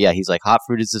context. But yeah, he's like, hot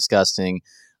fruit is disgusting.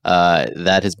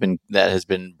 That has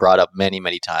been brought up many,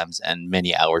 many times, and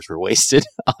many hours were wasted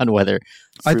on whether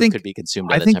fruit could be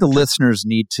consumed. I think the listeners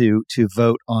need to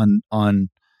vote on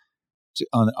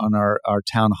our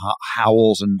town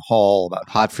howls and hall about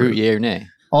hot fruit, yay or nay.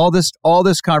 All this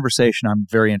conversation, I'm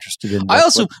very interested in. I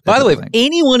also, by the way, if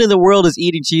anyone in the world is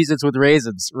eating Cheez-Its with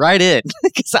raisins, write in,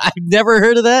 because I've never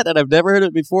heard of that, and I've never heard of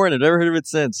it before, and I've never heard of it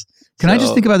since. I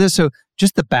just think about this? So,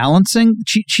 just the balancing.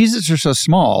 Cheez-Its are so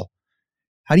small.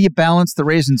 How do you balance the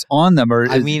raisins on them? Or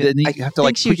you have to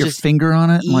like put your finger on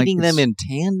it, eating them in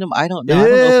tandem. I don't know. I don't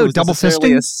know if it's double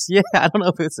fisting. I don't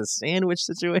know if it's a sandwich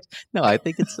situation. No, I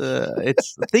think it's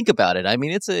think about it. I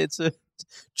mean, it's a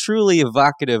truly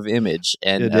evocative image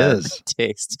and it is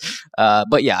taste.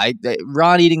 But yeah,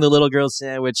 Ron eating the little girl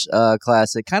sandwich,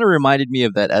 classic, kind of reminded me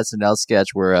of that SNL sketch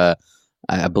where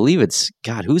I believe it's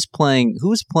who's playing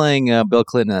Bill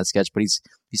Clinton in that sketch, but he's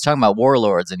talking about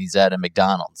warlords, and he's at a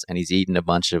McDonald's, and he's eating a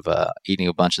bunch of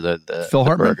the Phil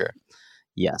Hartman burger.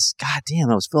 Yes, God damn,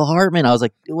 that was Phil Hartman. I was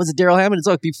like, it wasn't Daryl Hammond. It's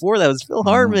like before that was Phil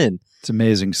Hartman. It's an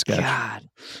amazing sketch.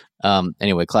 God.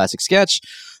 Anyway, classic sketch.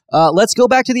 Let's go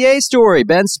back to the A story.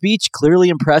 Ben's speech clearly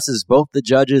impresses both the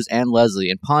judges and Leslie,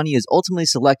 and Pawnee is ultimately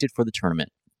selected for the tournament.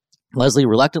 Leslie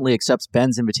reluctantly accepts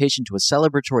Ben's invitation to a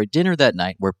celebratory dinner that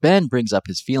night, where Ben brings up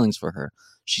his feelings for her.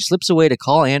 She slips away to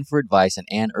call Anne for advice, and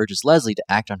Anne urges Leslie to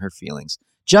act on her feelings.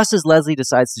 Just as Leslie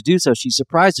decides to do so, she's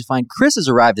surprised to find Chris has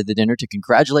arrived at the dinner to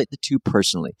congratulate the two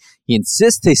personally. He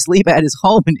insists they sleep at his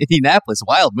home in Indianapolis.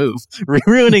 Wild move,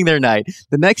 ruining their night.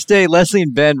 The next day, Leslie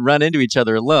and Ben run into each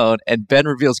other alone, and Ben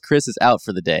reveals Chris is out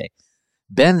for the day.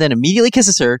 Ben then immediately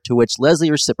kisses her, to which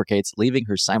Leslie reciprocates, leaving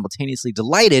her simultaneously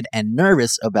delighted and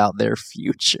nervous about their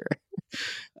future.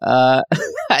 I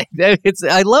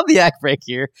love the act break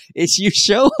here. Is you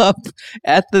show up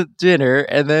at the dinner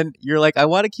and then you're like, I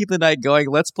want to keep the night going.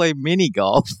 Let's play mini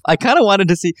golf. I kind of wanted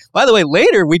to see. By the way,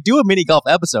 later we do a mini golf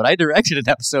episode. I directed an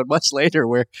episode much later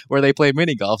where they play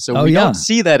mini golf. So we don't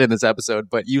see that in this episode,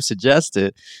 but you suggest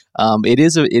it. It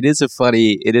is a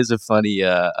funny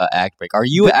act break. Are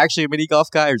you actually a mini golf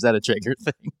guy, or is that a Traeger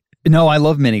thing? No, I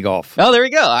love mini golf. Oh, there we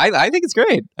go. I think it's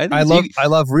great. I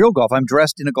love real golf. I'm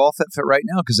dressed in a golf outfit right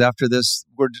now because after this,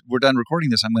 we're done recording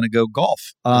this. I'm going to go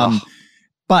golf.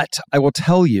 But I will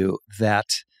tell you that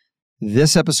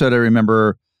this episode I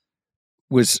remember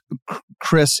was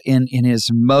Chris in his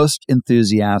most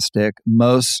enthusiastic,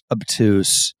 most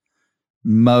obtuse,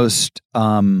 most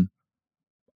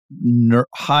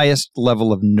highest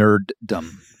level of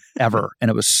nerddom ever, and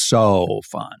it was so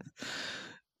fun.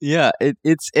 Yeah,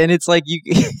 it's like you.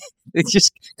 It's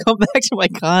just come back to my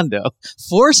condo,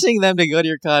 forcing them to go to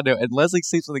your condo, and Leslie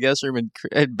sleeps in the guest room,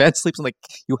 and Ben sleeps on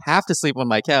you have to sleep on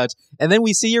my couch, and then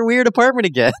we see your weird apartment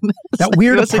again. That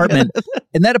weird apartment,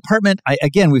 and that apartment.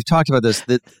 Again, we've talked about this.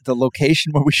 The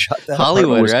location where we shot that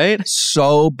Hollywood, was right?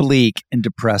 So bleak and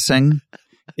depressing.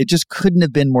 It just couldn't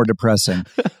have been more depressing,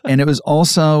 and it was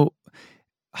also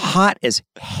hot as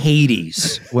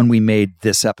Hades when we made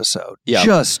this episode. Yeah.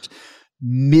 Just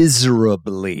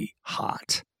miserably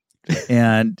hot.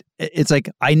 And it's like,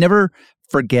 I never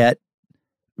forget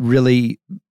really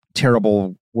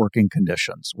terrible working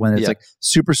conditions when it's like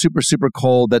super, super, super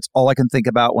cold. That's all I can think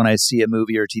about when I see a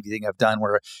movie or a TV thing I've done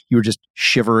where you were just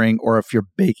shivering, or if you're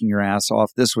baking your ass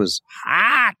off. This was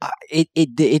hot.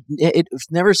 It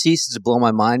never ceases to blow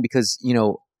my mind because,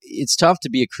 it's tough to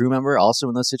be a crew member also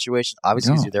in those situations.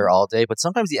 Obviously, you're there all day, but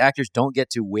sometimes the actors don't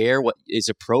get to wear what is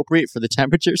appropriate for the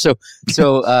temperature. So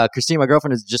Christine, my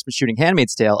girlfriend, has just been shooting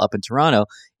Handmaid's Tale up in Toronto,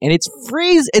 and it's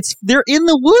they're in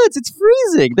the woods. It's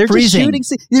freezing. They're freezing.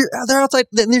 Just shooting. They're outside.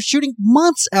 They're shooting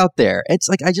months out there. It's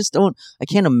like I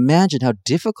can't imagine how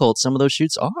difficult some of those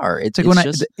shoots are. It's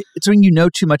when you know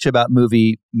too much about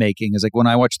movie making. Is like when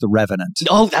I watch The Revenant.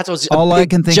 Oh, that's what all I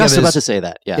can think just of. About to say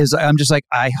that. Yeah, is I'm just like,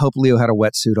 I hope Leo had a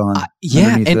wetsuit on.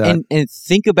 And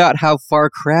think about how far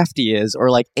Craft he is, or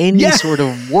like any sort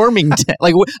of warming tent.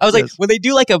 Like I was like, when they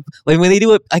do I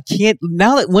can't,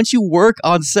 now that once you work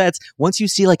on sets, once you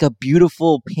see like a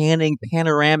beautiful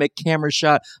panoramic camera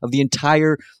shot of the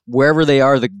entire, wherever they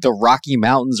are, the Rocky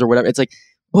Mountains or whatever, it's like,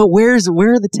 well, where are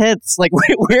the tents? Like,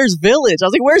 where's Village? I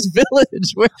was like, where's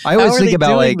Village? I always think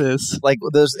about this? like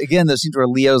those scenes where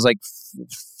Leo's like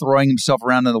throwing himself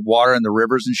around in the water and the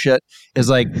rivers and shit. Is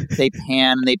like they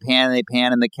pan and they pan and they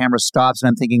pan and the camera stops, and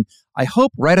I'm thinking, I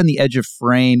hope right on the edge of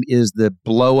frame is the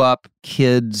blow up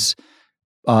kids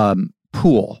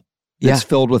pool. It's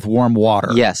filled with warm water.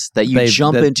 Yes, that you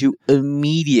jump into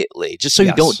immediately, just so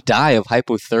you don't die of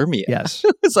hypothermia. Yes,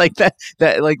 it's like that.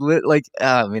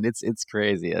 I mean, it's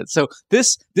crazy. So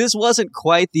this wasn't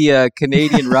quite the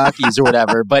Canadian Rockies or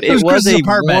whatever, but it was a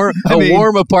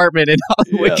warm apartment in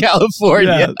Hollywood,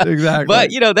 California. Yeah, exactly.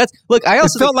 But that's I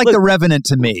also felt like The Revenant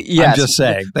to me. Yes, I'm just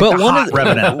saying. But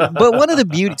one of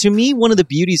the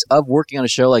beauties of working on a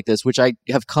show like this, which I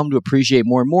have come to appreciate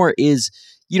more and more, is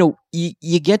you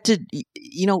get to,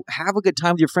 have a good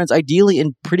time with your friends, ideally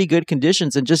in pretty good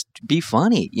conditions, and just be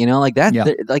funny, like that. Yeah.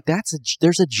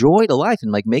 There's a joy to life,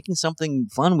 and like making something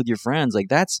fun with your friends, like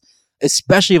that's,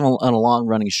 especially on a long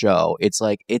running show. It's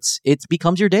like, it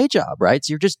becomes your day job, right?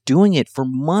 So you're just doing it for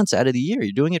months out of the year.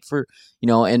 You're doing it for,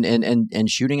 and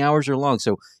shooting hours are long.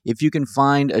 So if you can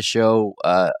find a show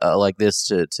like this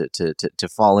to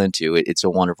fall into, it's a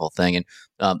wonderful thing. And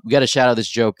we got to shout out this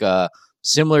joke,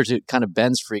 similar to kind of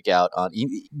Ben's freak out on.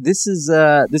 This is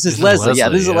Leslie. Yeah,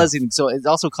 this is Leslie. So it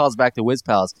also calls back to Wiz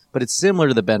Palace, but it's similar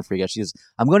to the Ben freak out. She says,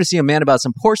 "I'm going to see a man about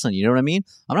some porcelain. You know what I mean?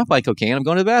 I'm not buying cocaine. I'm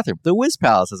going to the bathroom. The Wiz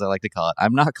Palace, as I like to call it.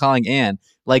 I'm not calling Anne."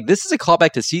 Like, this is a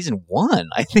callback to season 1.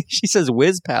 I think she says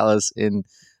Wiz Palace in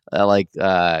God,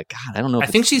 I don't know. I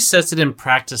think she says it in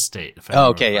Practice State.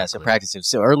 Okay, yeah. So Practice State.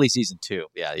 So early season 2.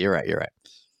 Yeah, you're right.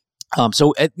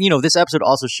 So this episode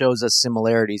also shows us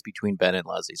similarities between Ben and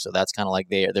Leslie. So that's kind of like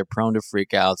they're prone to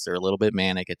freakouts. They're a little bit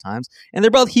manic at times, and they're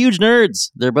both huge nerds.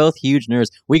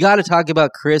 We got to talk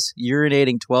about Chris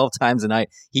urinating 12 times a night.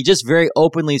 He just very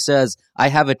openly says, "I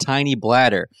have a tiny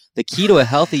bladder. The key to a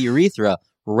healthy urethra: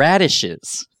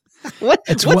 radishes."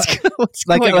 What's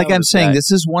like I'm saying,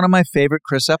 this is one of my favorite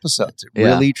Chris episodes. It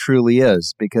really, truly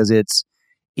is, because it's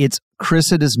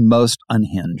Chris at his most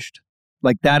unhinged.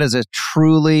 Like, that is a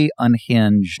truly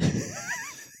unhinged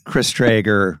Chris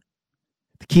Traeger.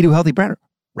 The key to a healthy bladder: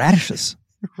 radishes.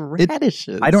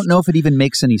 I don't know if it even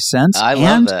makes any sense. I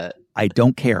love that. I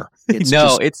don't care. It's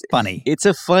funny. It's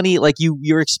a funny, like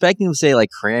you're expecting to say like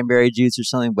cranberry juice or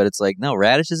something, but it's like, no,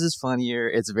 radishes is funnier.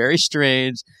 It's very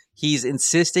strange. He's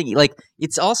insisting, like,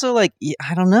 it's also like,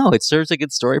 I don't know, it serves a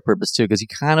good story purpose too, because you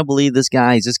kind of believe this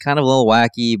guy. He's just kind of a little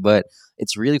wacky, but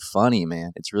it's really funny,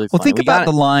 man. It's really funny. Well, think about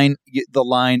the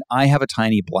line, "I have a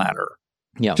tiny bladder."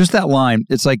 Yeah. Just that line.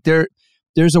 It's like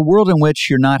there's a world in which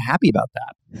you're not happy about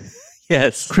that.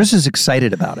 Yes. Chris is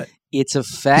excited about it. It's a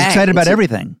fact. He's excited about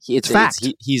everything. It's fact.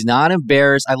 He's not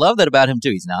embarrassed. I love that about him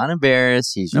too. He's not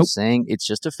embarrassed. He's just saying it's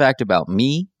just a fact about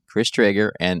me, Chris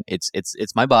Traeger, and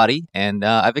it's my body, and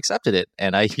I've accepted it.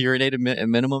 And I urinate a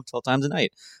minimum of 12 times a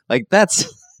night. Like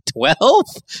that's 12.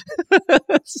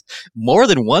 More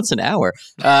than once an hour.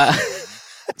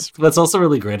 What's also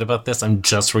really great about this, I'm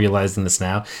just realizing this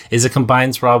now, is it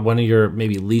combines, Rob, one of your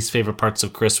maybe least favorite parts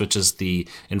of Chris, which is the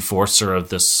enforcer of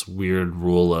this weird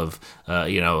rule of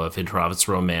inter-office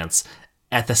romance.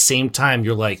 At the same time,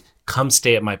 you're like, come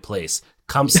stay at my place.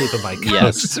 Come sleep in my couch.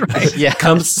 Yes, right. Yeah.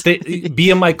 Come stay,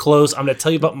 be in my clothes. I'm going to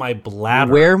tell you about my bladder.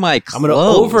 Wear my clothes. I'm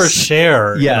going to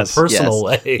overshare in a personal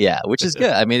way. Yeah, which is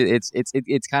good. I mean,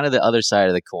 it's kind of the other side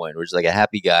of the coin, which is like a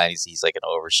happy guy. He's like an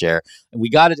overshare. And we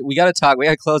got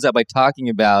to close out by talking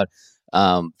about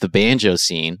the banjo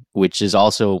scene, which is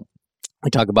also, we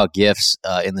talk about GIFs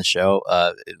in the show.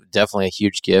 Definitely a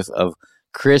huge GIF of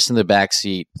Chris in the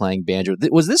backseat playing banjo.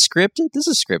 Was this scripted? This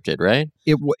is scripted, right?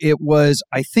 It was.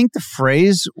 I think the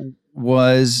phrase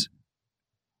was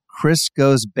Chris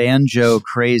goes banjo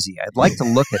crazy. I'd like to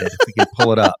look at it if we could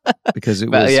pull it up because it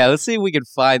was. Yeah, let's see if we can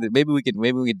find it. Maybe we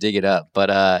could dig it up. But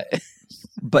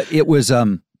it was.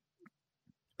 But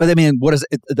I mean, what is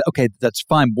it? Okay, that's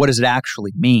fine. What does it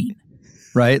actually mean?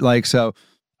 Right? Like, so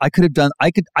I could have done.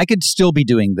 I could still be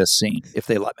doing this scene if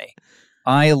they let me.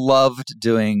 I loved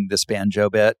doing this banjo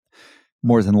bit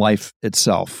more than life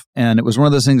itself. And it was one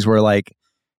of those things where, like,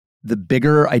 the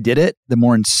bigger I did it, the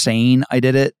more insane I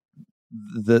did it,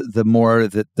 the more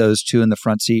that those two in the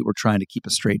front seat were trying to keep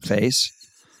a straight face.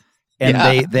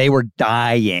 And they were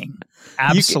dying.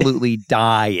 Absolutely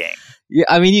dying. Yeah,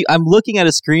 I mean, I'm looking at a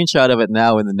screenshot of it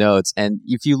now in the notes, and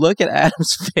if you look at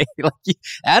Adam's face,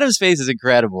 Adam's face is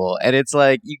incredible. And it's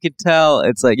like, you can tell,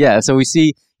 it's like, yeah, so we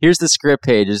see... Here's the script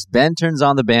pages. Ben turns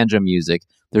on the banjo music.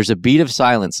 There's a beat of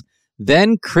silence.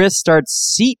 Then Chris starts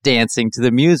seat dancing to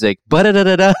the music.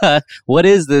 Ba-da-da-da-da. What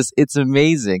is this? It's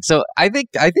amazing. So I think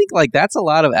like that's a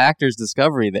lot of actors'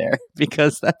 discovery there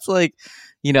because that's like,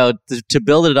 you know, to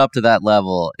build it up to that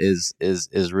level is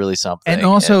really something. And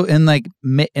also all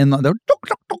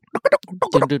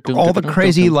the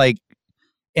crazy like,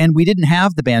 and we didn't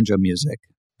have the banjo music.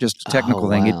 Just a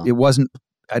technical thing. Wow. It wasn't.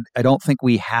 I don't think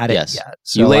we had it yet.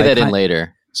 So you lay that in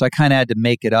later. So I kind of had to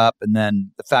make it up, and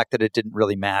then the fact that it didn't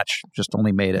really match just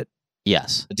only made it.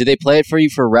 Yes. Did they play it for you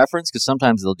for reference? Because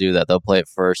sometimes they'll do that. They'll play it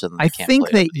first, and then I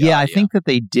think that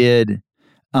they did.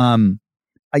 I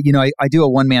do a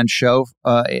one-man show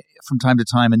from time to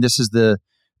time, and this is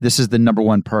the number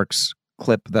one Perks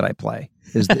clip that I play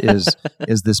is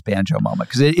this banjo moment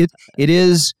because it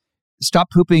is.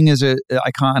 Stop Pooping is an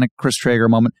iconic Chris Traeger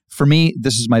moment. For me,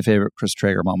 this is my favorite Chris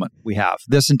Traeger moment we have.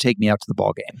 This and Take Me Out to the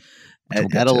Ball Game.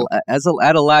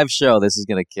 At a live show, this is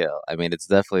going to kill. I mean, it's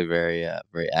definitely very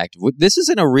very active. This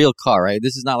isn't a real car, right?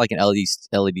 This is not like an LED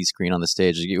screen on the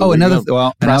stage.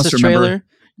 Process trailer?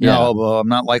 No, well, I'm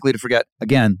not likely to forget.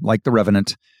 Again, like The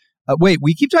Revenant. Wait,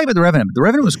 we keep talking about The Revenant, but The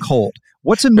Revenent was cold.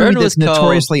 What's a movie that's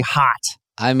notoriously hot?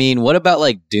 I mean, what about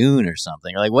like Dune or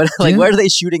something? Or like what? Like where are they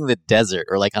shooting in the desert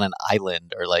or like on an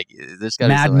island or like there's got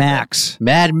Mad Max. Like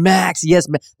Mad Max, yes,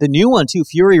 the new one too,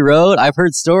 Fury Road. I've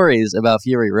heard stories about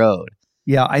Fury Road.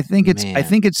 Yeah, I think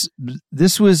it's.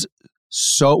 This was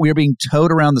so we were being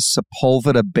towed around the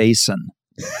Sepulveda Basin.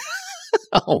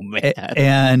 Oh man,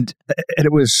 and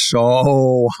it was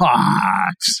so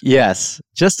hot. Yes,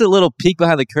 just a little peek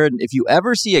behind the curtain. If you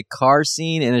ever see a car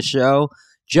scene in a show,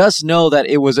 just know that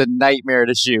it was a nightmare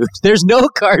to shoot. There's no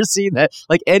car scene that,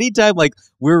 like, anytime, like,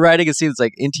 we're writing a scene that's,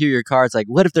 like, interior car, it's like,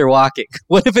 what if they're walking?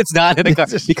 What if it's not in a car?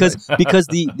 Because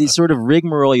the sort of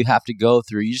rigmarole you have to go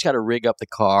through, you just got to rig up the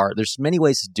car. There's many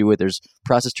ways to do it. There's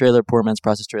process trailer, poor man's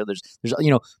process trailer. There's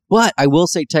but I will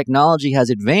say technology has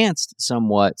advanced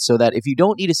somewhat so that if you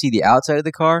don't need to see the outside of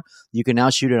the car, you can now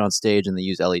shoot it on stage and they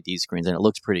use LED screens and it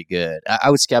looks pretty good. I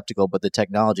was skeptical, but the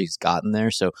technology's gotten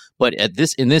there. So, but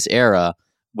in this era,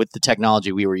 with the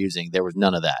technology we were using, there was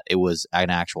none of that. It was an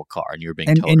actual car, and you were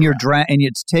being towed and you're and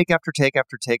it's take after take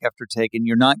after take after take, and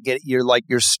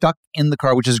you're stuck in the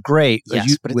car, which is great.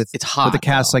 Yes, but it's hot with a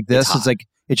cast like this. It's like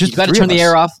it's just you got to turn the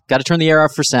air off. Got to turn the air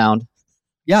off for sound.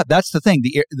 Yeah, that's the thing.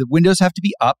 The windows have to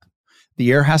be up, the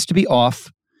air has to be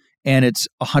off, and it's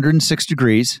 106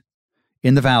 degrees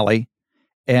in the valley.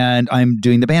 And I'm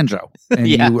doing the banjo, and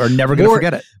you are never going to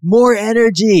forget it. More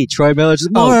energy, Troy Miller.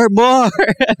 Just more.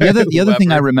 The other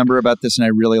thing I remember about this, and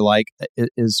I really like,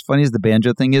 as funny as the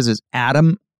banjo thing is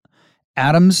Adam's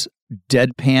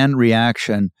deadpan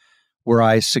reaction, where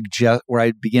I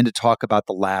begin to talk about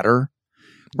the ladder,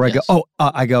 where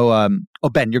I go,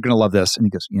 Ben, you're going to love this, and he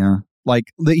goes, yeah. Like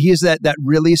he is that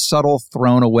really subtle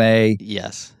thrown away.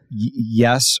 Yes.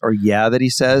 yes or yeah that he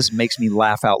says makes me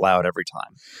laugh out loud every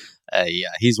time.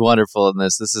 Yeah, he's wonderful in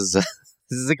this. This is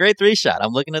a great 3-shot.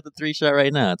 I'm looking at the 3-shot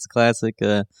right now. It's a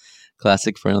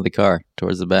classic front of the car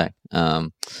towards the back.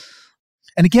 And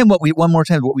again, what we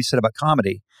said about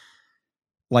comedy,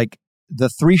 like the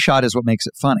 3-shot is what makes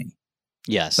it funny.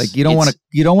 Yes, like you don't want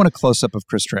a close up of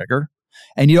Chris Traeger,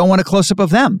 and you don't want a close up of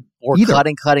them or either.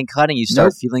 cutting. You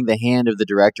start feeling the hand of the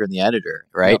director and the editor,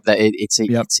 right? Yep. That it's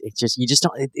just you just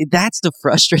don't. That's the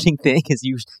frustrating thing is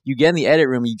you get in the edit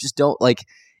room and you just don't like.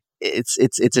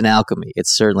 It's an alchemy.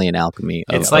 It's certainly an alchemy.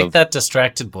 It's like that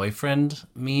distracted boyfriend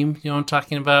meme. You know what I'm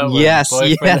talking about? Yes.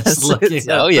 The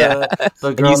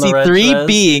girl you see three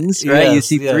beings, right? Yes, you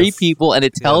see three people, and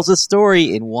it tells a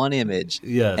story in one image.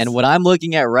 Yes. And what I'm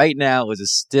looking at right now is a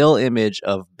still image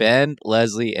of Ben,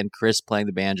 Leslie, and Chris playing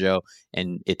the banjo,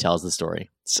 and it tells the story.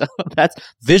 So that's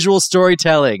visual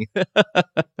storytelling.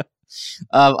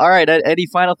 All right. Any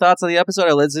final thoughts on the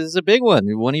episode? This is a big one.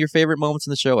 One of your favorite moments in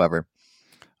the show ever.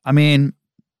 I mean,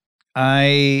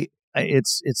 it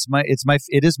is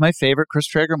my favorite Chris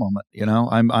Traeger moment. You know,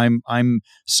 I'm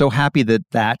so happy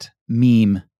that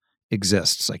meme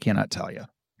exists. I cannot tell you.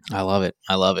 I love it.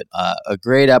 A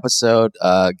great episode.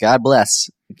 God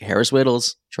bless Harris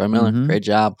Whittles, Troy Miller. Mm-hmm. Great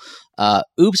job.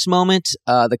 Oops moment.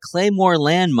 The Claymore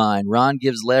landmine Ron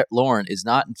gives Lauren is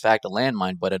not in fact a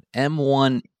landmine, but an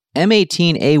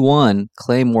M18A1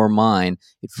 Claymore mine.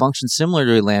 It functions similar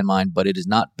to a landmine, but it is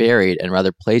not buried and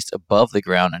rather placed above the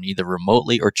ground and either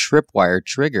remotely or tripwire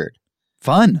triggered.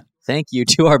 Fun. Thank you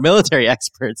to our military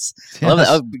experts. Yes. Love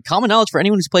that. Common knowledge for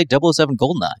anyone who's played 007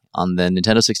 GoldenEye on the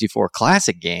Nintendo 64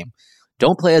 classic game.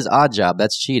 Don't play as Oddjob.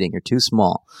 That's cheating. You're too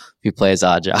small if you play as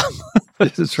Oddjob.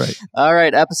 That's right. All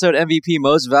right. Episode MVP,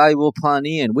 most valuable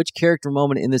Pawnee. And which character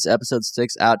moment in this episode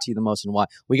sticks out to you the most and why?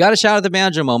 We got to shout out the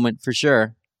banjo moment for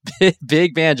sure.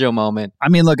 Big banjo moment. I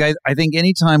mean, look, I think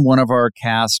anytime one of our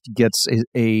cast gets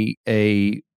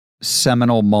a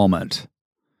seminal moment,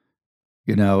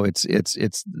 you know,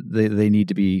 they need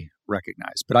to be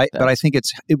recognized. But I think it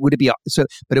would be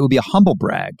a humble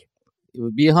brag. It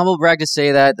would be a humble brag to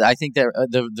say that. I think that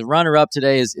the runner-up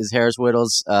today is Harris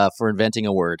Whittles for inventing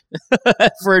a word.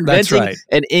 For inventing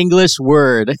an English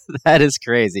word. That is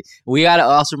crazy. We got to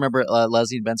also remember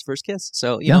Leslie and Ben's first kiss.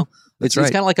 So, you know, it's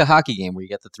kind of like a hockey game where you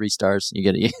get the 3 stars.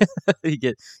 You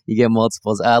get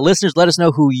multiples. Listeners, let us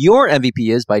know who your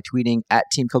MVP is by tweeting at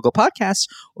Team Coco Podcasts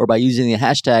or by using the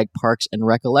hashtag Parks and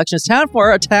Recollections. Time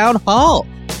for a town hall.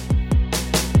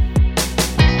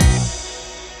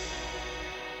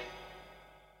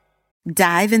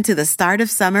 Dive into the start of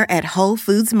summer at Whole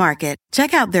Foods Market.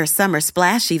 Check out their Summer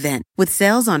Splash event with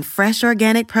sales on fresh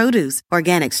organic produce,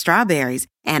 organic strawberries,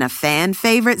 and a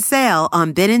fan-favorite sale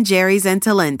on Ben & Jerry's and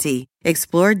Talenti.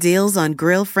 Explore deals on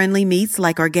grill-friendly meats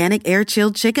like organic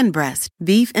air-chilled chicken breast,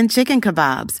 beef and chicken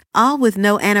kebabs, all with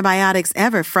no antibiotics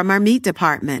ever from our meat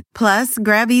department. Plus,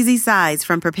 grab easy sides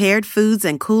from prepared foods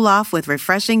and cool off with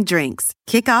refreshing drinks.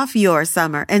 Kick off your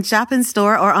summer and shop in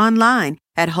store or online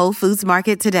at Whole Foods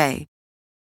Market today.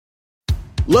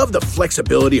 Love the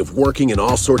flexibility of working in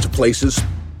all sorts of places?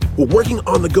 Well, working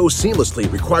on the go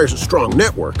seamlessly requires a strong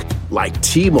network like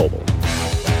T-Mobile.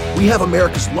 We have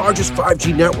America's largest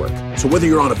 5G network, so whether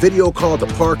you're on a video call at the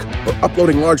park or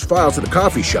uploading large files at the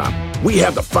coffee shop, we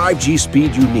have the 5G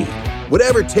speed you need.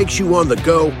 Whatever takes you on the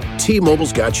go,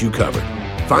 T-Mobile's got you covered.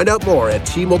 Find out more at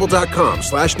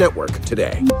T-Mobile.com/network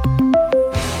today.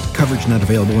 Coverage not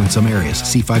available in some areas.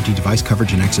 See 5G device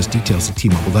coverage and access details at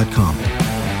T-Mobile.com.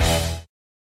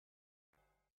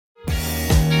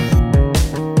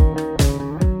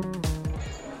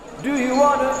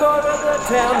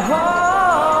 Town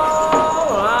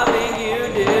hall, I think you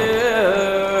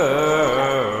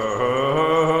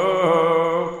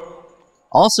do.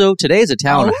 Also, today is a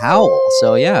town howl,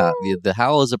 so yeah, the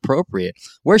howl is appropriate.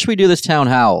 Where should we do this town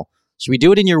howl? Should we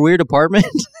do it in your weird apartment?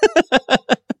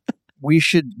 We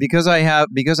should, because I've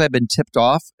been tipped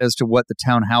off as to what the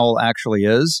town howl actually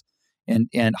is, and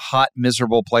hot,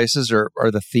 miserable places are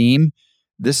the theme.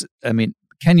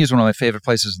 Kenya is one of my favorite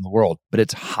places in the world, but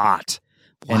it's hot.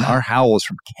 Wow. And our howl is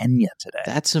from Kenya today.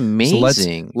 That's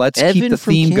amazing. So let's keep the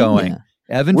theme going.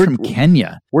 Evan from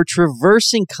Kenya. We're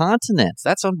traversing continents.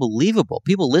 That's unbelievable.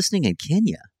 People listening in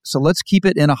Kenya. So let's keep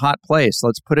it in a hot place.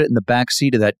 Let's put it in the back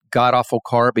seat of that god-awful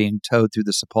car being towed through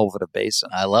the Sepulveda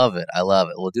Basin. I love it.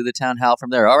 We'll do the town howl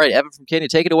from there. All right, Evan from Kenya,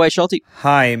 take it away, Schulte.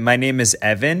 Hi, my name is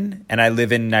Evan, and I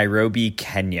live in Nairobi,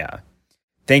 Kenya.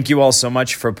 Thank you all so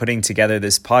much for putting together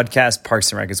this podcast.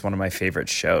 Parks and Rec is one of my favorite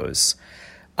shows.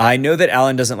 I know that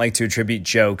Alan doesn't like to attribute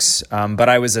jokes, but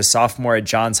I was a sophomore at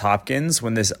Johns Hopkins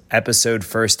when this episode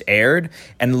first aired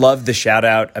and loved the shout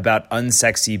out about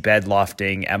unsexy bed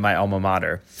lofting at my alma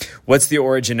mater. What's the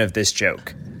origin of this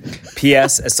joke?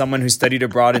 P.S. As someone who studied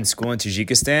abroad in school in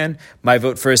Tajikistan, my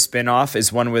vote for a spinoff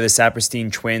is one where the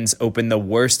Saperstein twins open the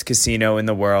worst casino in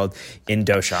the world in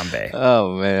Doshambe.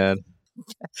 Oh, man.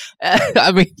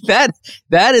 I mean, that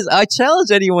is, I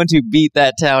challenge anyone to beat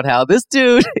that town how this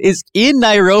dude is in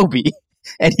Nairobi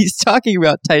and he's talking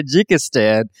about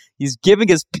Tajikistan. He's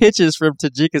giving us pitches from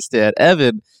Tajikistan.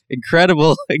 Evan,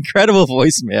 incredible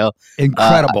voicemail.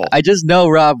 Incredible. I just know,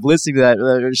 Rob, listening to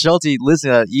that, Schulte,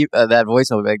 listening to that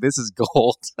voicemail, like, this is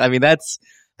gold. I mean, that's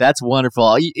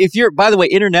wonderful. If you're, by the way,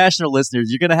 international listeners,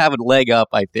 you're going to have a leg up,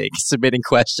 I think, submitting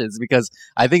questions, because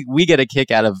I think we get a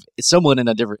kick out of someone in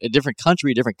a different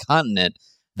country, a different continent,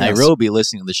 Nairobi,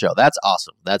 listening to the show. That's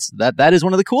awesome. That is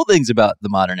one of the cool things about the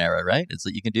modern era, right? It's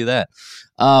that you can do that.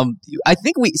 I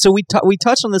think we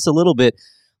touched on this a little bit.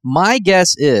 My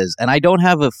guess is, and I don't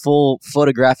have a full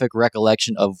photographic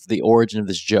recollection of the origin of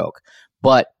this joke,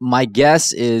 but my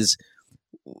guess is,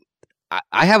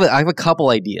 I have a couple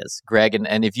ideas, Greg,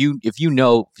 and if you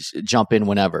know, jump in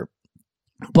whenever.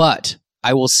 But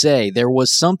I will say there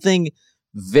was something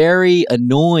very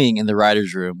annoying in the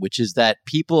writers' room, which is that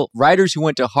writers who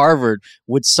went to Harvard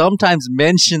would sometimes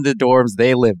mention the dorms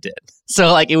they lived in.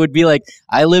 So, like, it would be like,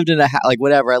 I lived in I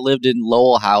lived in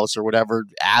Lowell House or whatever,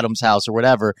 Adams House or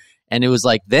whatever. And it was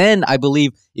like, then I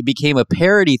believe it became a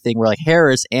parody thing where like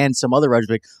Harris and some other writers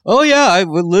were like, oh yeah, I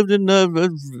lived in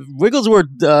Wigglesworth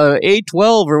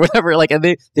A12 or whatever. Like, and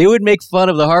they would make fun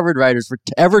of the Harvard writers for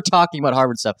ever talking about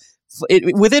Harvard stuff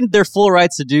within their full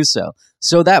rights to do so.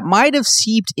 So that might have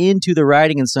seeped into the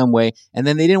writing in some way. And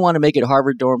then they didn't want to make it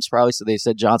Harvard dorms probably, so they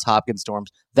said Johns Hopkins dorms.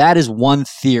 That is one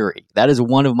theory. That is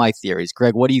one of my theories.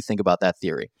 Greg, what do you think about that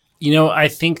theory? You know, I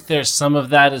think there's some of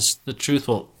that is the truth.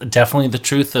 Well, definitely the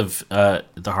truth of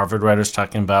the Harvard writers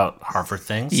talking about Harvard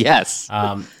things. Yes.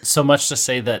 So much to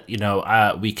say that, you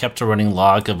know, we kept a running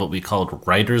log of what we called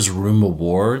Writers' Room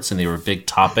Awards, and they were big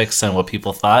topics and what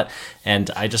people thought.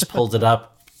 And I just pulled it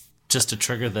up just to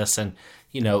trigger this. And,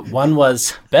 you know, one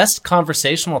was best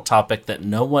conversational topic that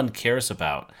no one cares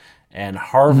about. And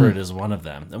Harvard is one of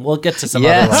them. And we'll get to some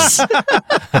other ones.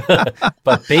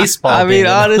 But baseball. I mean,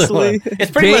 honestly.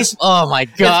 It's pretty much, oh my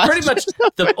God. It's pretty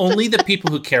much only the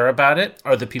people who care about it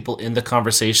are the people in the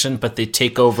conversation, but they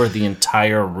take over the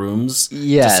entire room's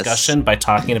discussion by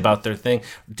talking about their thing.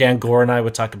 Dan Gore and I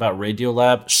would talk about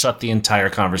Radiolab, shut the entire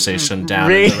conversation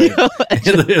down in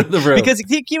the room. Because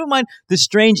keep in mind the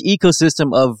strange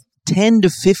ecosystem of 10 to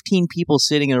 15 people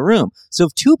sitting in a room. So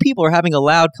if two people are having a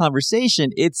loud conversation,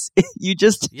 you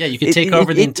can take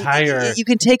over the entire. You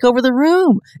can take over the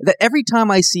room. That every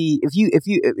time I see, if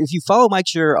you follow Mike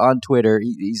Schur on Twitter,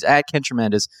 he's at Ken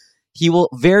Tremendous. He will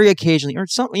very occasionally, or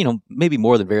some, maybe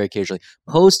more than very occasionally,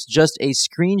 post just a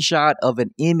screenshot of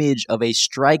an image of a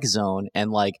strike zone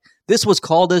and like, this was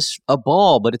called a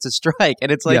ball, but it's a strike.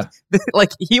 And it's like,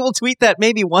 like he will tweet that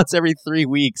maybe once every 3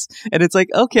 weeks. And it's like,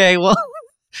 okay, well.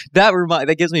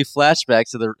 That gives me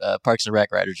flashbacks to the Parks and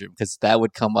Rec writers room, because that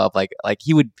would come up like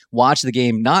he would watch the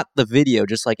game, not the video,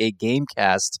 just like a game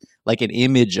cast, like an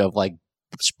image of like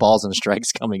balls and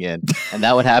strikes coming in, and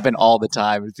that would happen all the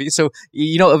time. So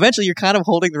eventually you're kind of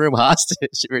holding the room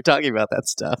hostage. We're talking about that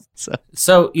stuff.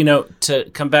 So to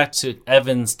come back to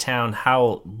Evan's town,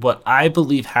 what I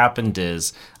believe happened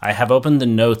is I have opened the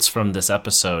notes from this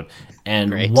episode,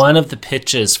 and one of the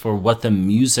pitches for what the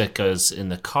music is in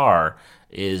the car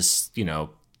is,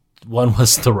 one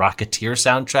was the Rocketeer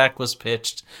soundtrack was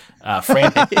pitched,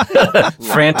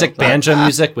 frantic banjo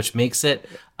music, which makes it.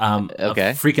 A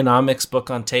Freakonomics book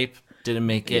on tape didn't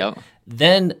make it. Yep.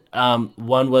 Then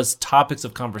one was topics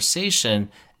of conversation,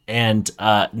 and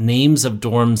names of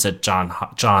dorms at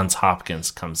Johns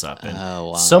Hopkins comes up.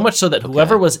 And so much so that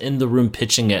whoever was in the room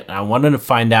pitching it, and I wanted to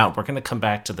find out, we're going to come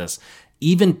back to this,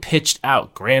 even pitched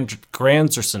out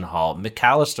Granderson Hall,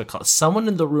 McAllister Hall. Someone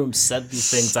in the room said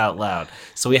these things out loud.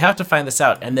 So we have to find this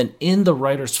out. And then in the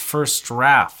writer's first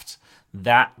draft,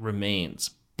 that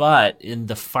remains. But in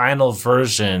the final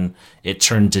version, it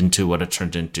turned into what it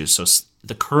turned into. So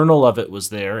the kernel of it was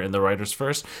there in the writer's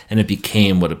first, and it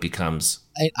became what it becomes.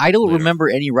 I don't remember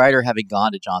any writer having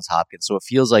gone to Johns Hopkins, so it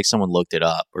feels like someone looked it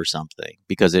up or something,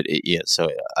 because so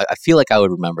I feel like I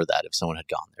would remember that if someone had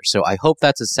gone there. So I hope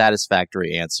that's a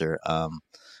satisfactory answer, Evan.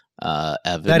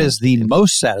 That is the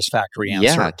most satisfactory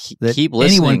answer that keep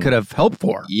listening. Anyone could have hoped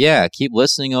for. Yeah, keep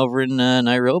listening over in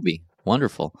Nairobi.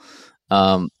 Wonderful.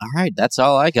 All right, that's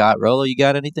all I got. Rolo, you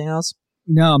got anything else?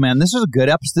 No, man, this was a good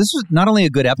episode. This was not only a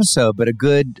good episode, but a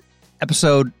good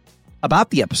episode about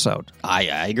the episode. I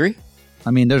agree.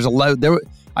 I mean, there's a lot there.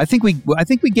 I think we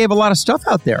gave a lot of stuff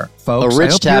out there, folks. A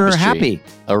rich tapestry. You're happy.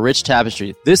 A rich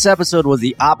tapestry. This episode was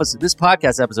the opposite. This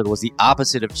podcast episode was the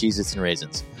opposite of Cheez-Its and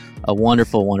Raisins. A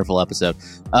wonderful, wonderful episode.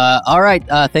 All right.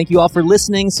 Thank you all for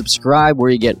listening. Subscribe where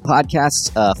you get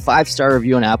podcasts. 5-star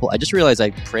review on Apple. I just realized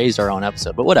I praised our own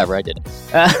episode, but whatever. I did it.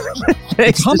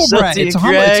 It's humble brag. It's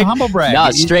a humble brag. No,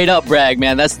 straight up brag,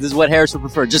 man. This is what Harris would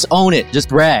prefer. Just own it. Just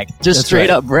brag. Just straight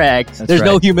up brag. There's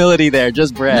no humility there.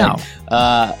 Just brag.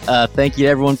 No. Thank you,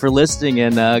 everyone, for listening,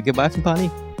 and goodbye from Pawnee.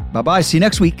 Bye-bye. See you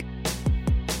next week.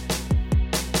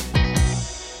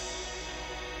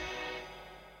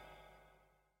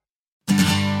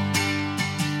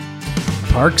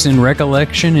 Parks and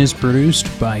Recollection is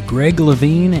produced by Greg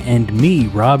Levine and me,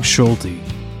 Rob Schulte.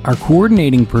 Our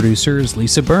coordinating producer is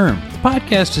Lisa Berm. The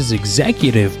podcast is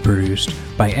executive produced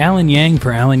by Alan Yang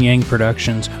for Alan Yang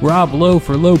Productions, Rob Lowe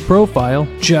for Low Profile,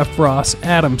 Jeff Ross,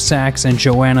 Adam Sachs, and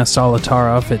Joanna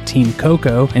Solitaroff at Team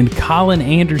Coco, and Colin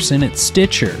Anderson at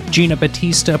Stitcher. Gina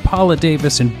Batista, Paula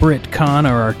Davis, and Britt Kahn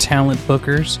are our talent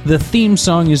bookers. The theme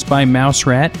song is by Mouse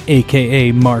Rat,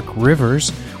 aka Mark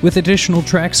Rivers, with additional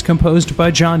tracks composed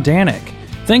by John Danik.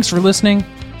 Thanks for listening,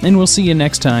 and we'll see you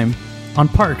next time on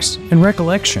Parks and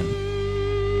Recollection.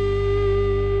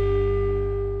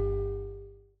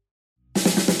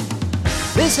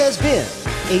 This has been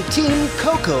a Team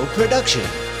Coco production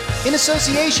in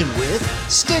association with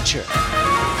Stitcher.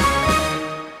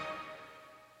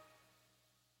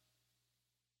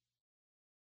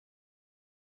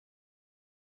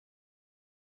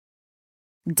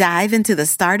 Dive into the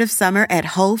start of summer at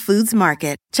Whole Foods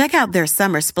Market. Check out their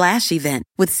Summer Splash event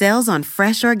with sales on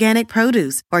fresh organic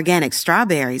produce, organic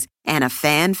strawberries, and a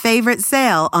fan-favorite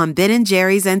sale on Ben &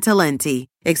 Jerry's and Talenti.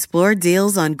 Explore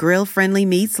deals on grill-friendly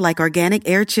meats like organic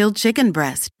air-chilled chicken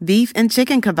breast, beef and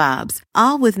chicken kebabs,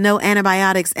 all with no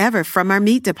antibiotics ever from our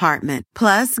meat department.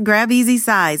 Plus, grab easy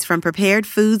sides from prepared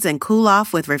foods and cool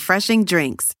off with refreshing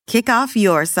drinks. Kick off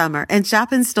your summer and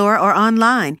shop in store or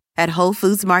online at Whole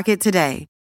Foods Market today.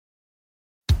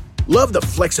 Love the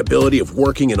flexibility of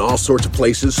working in all sorts of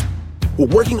places? Well,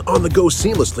 working on the go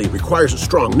seamlessly requires a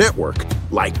strong network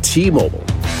like T-Mobile.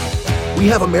 We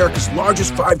have America's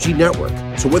largest 5G network,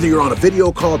 so whether you're on a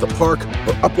video call at the park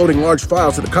or uploading large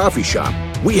files at the coffee shop,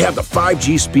 we have the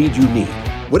 5G speed you need.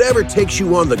 Whatever takes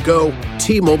you on the go,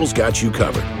 T-Mobile's got you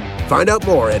covered. Find out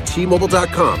more at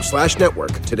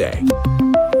T-Mobile.com/network today.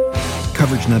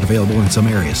 Coverage not available in some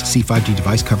areas. See 5G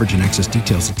device coverage and access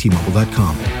details at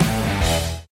T-Mobile.com.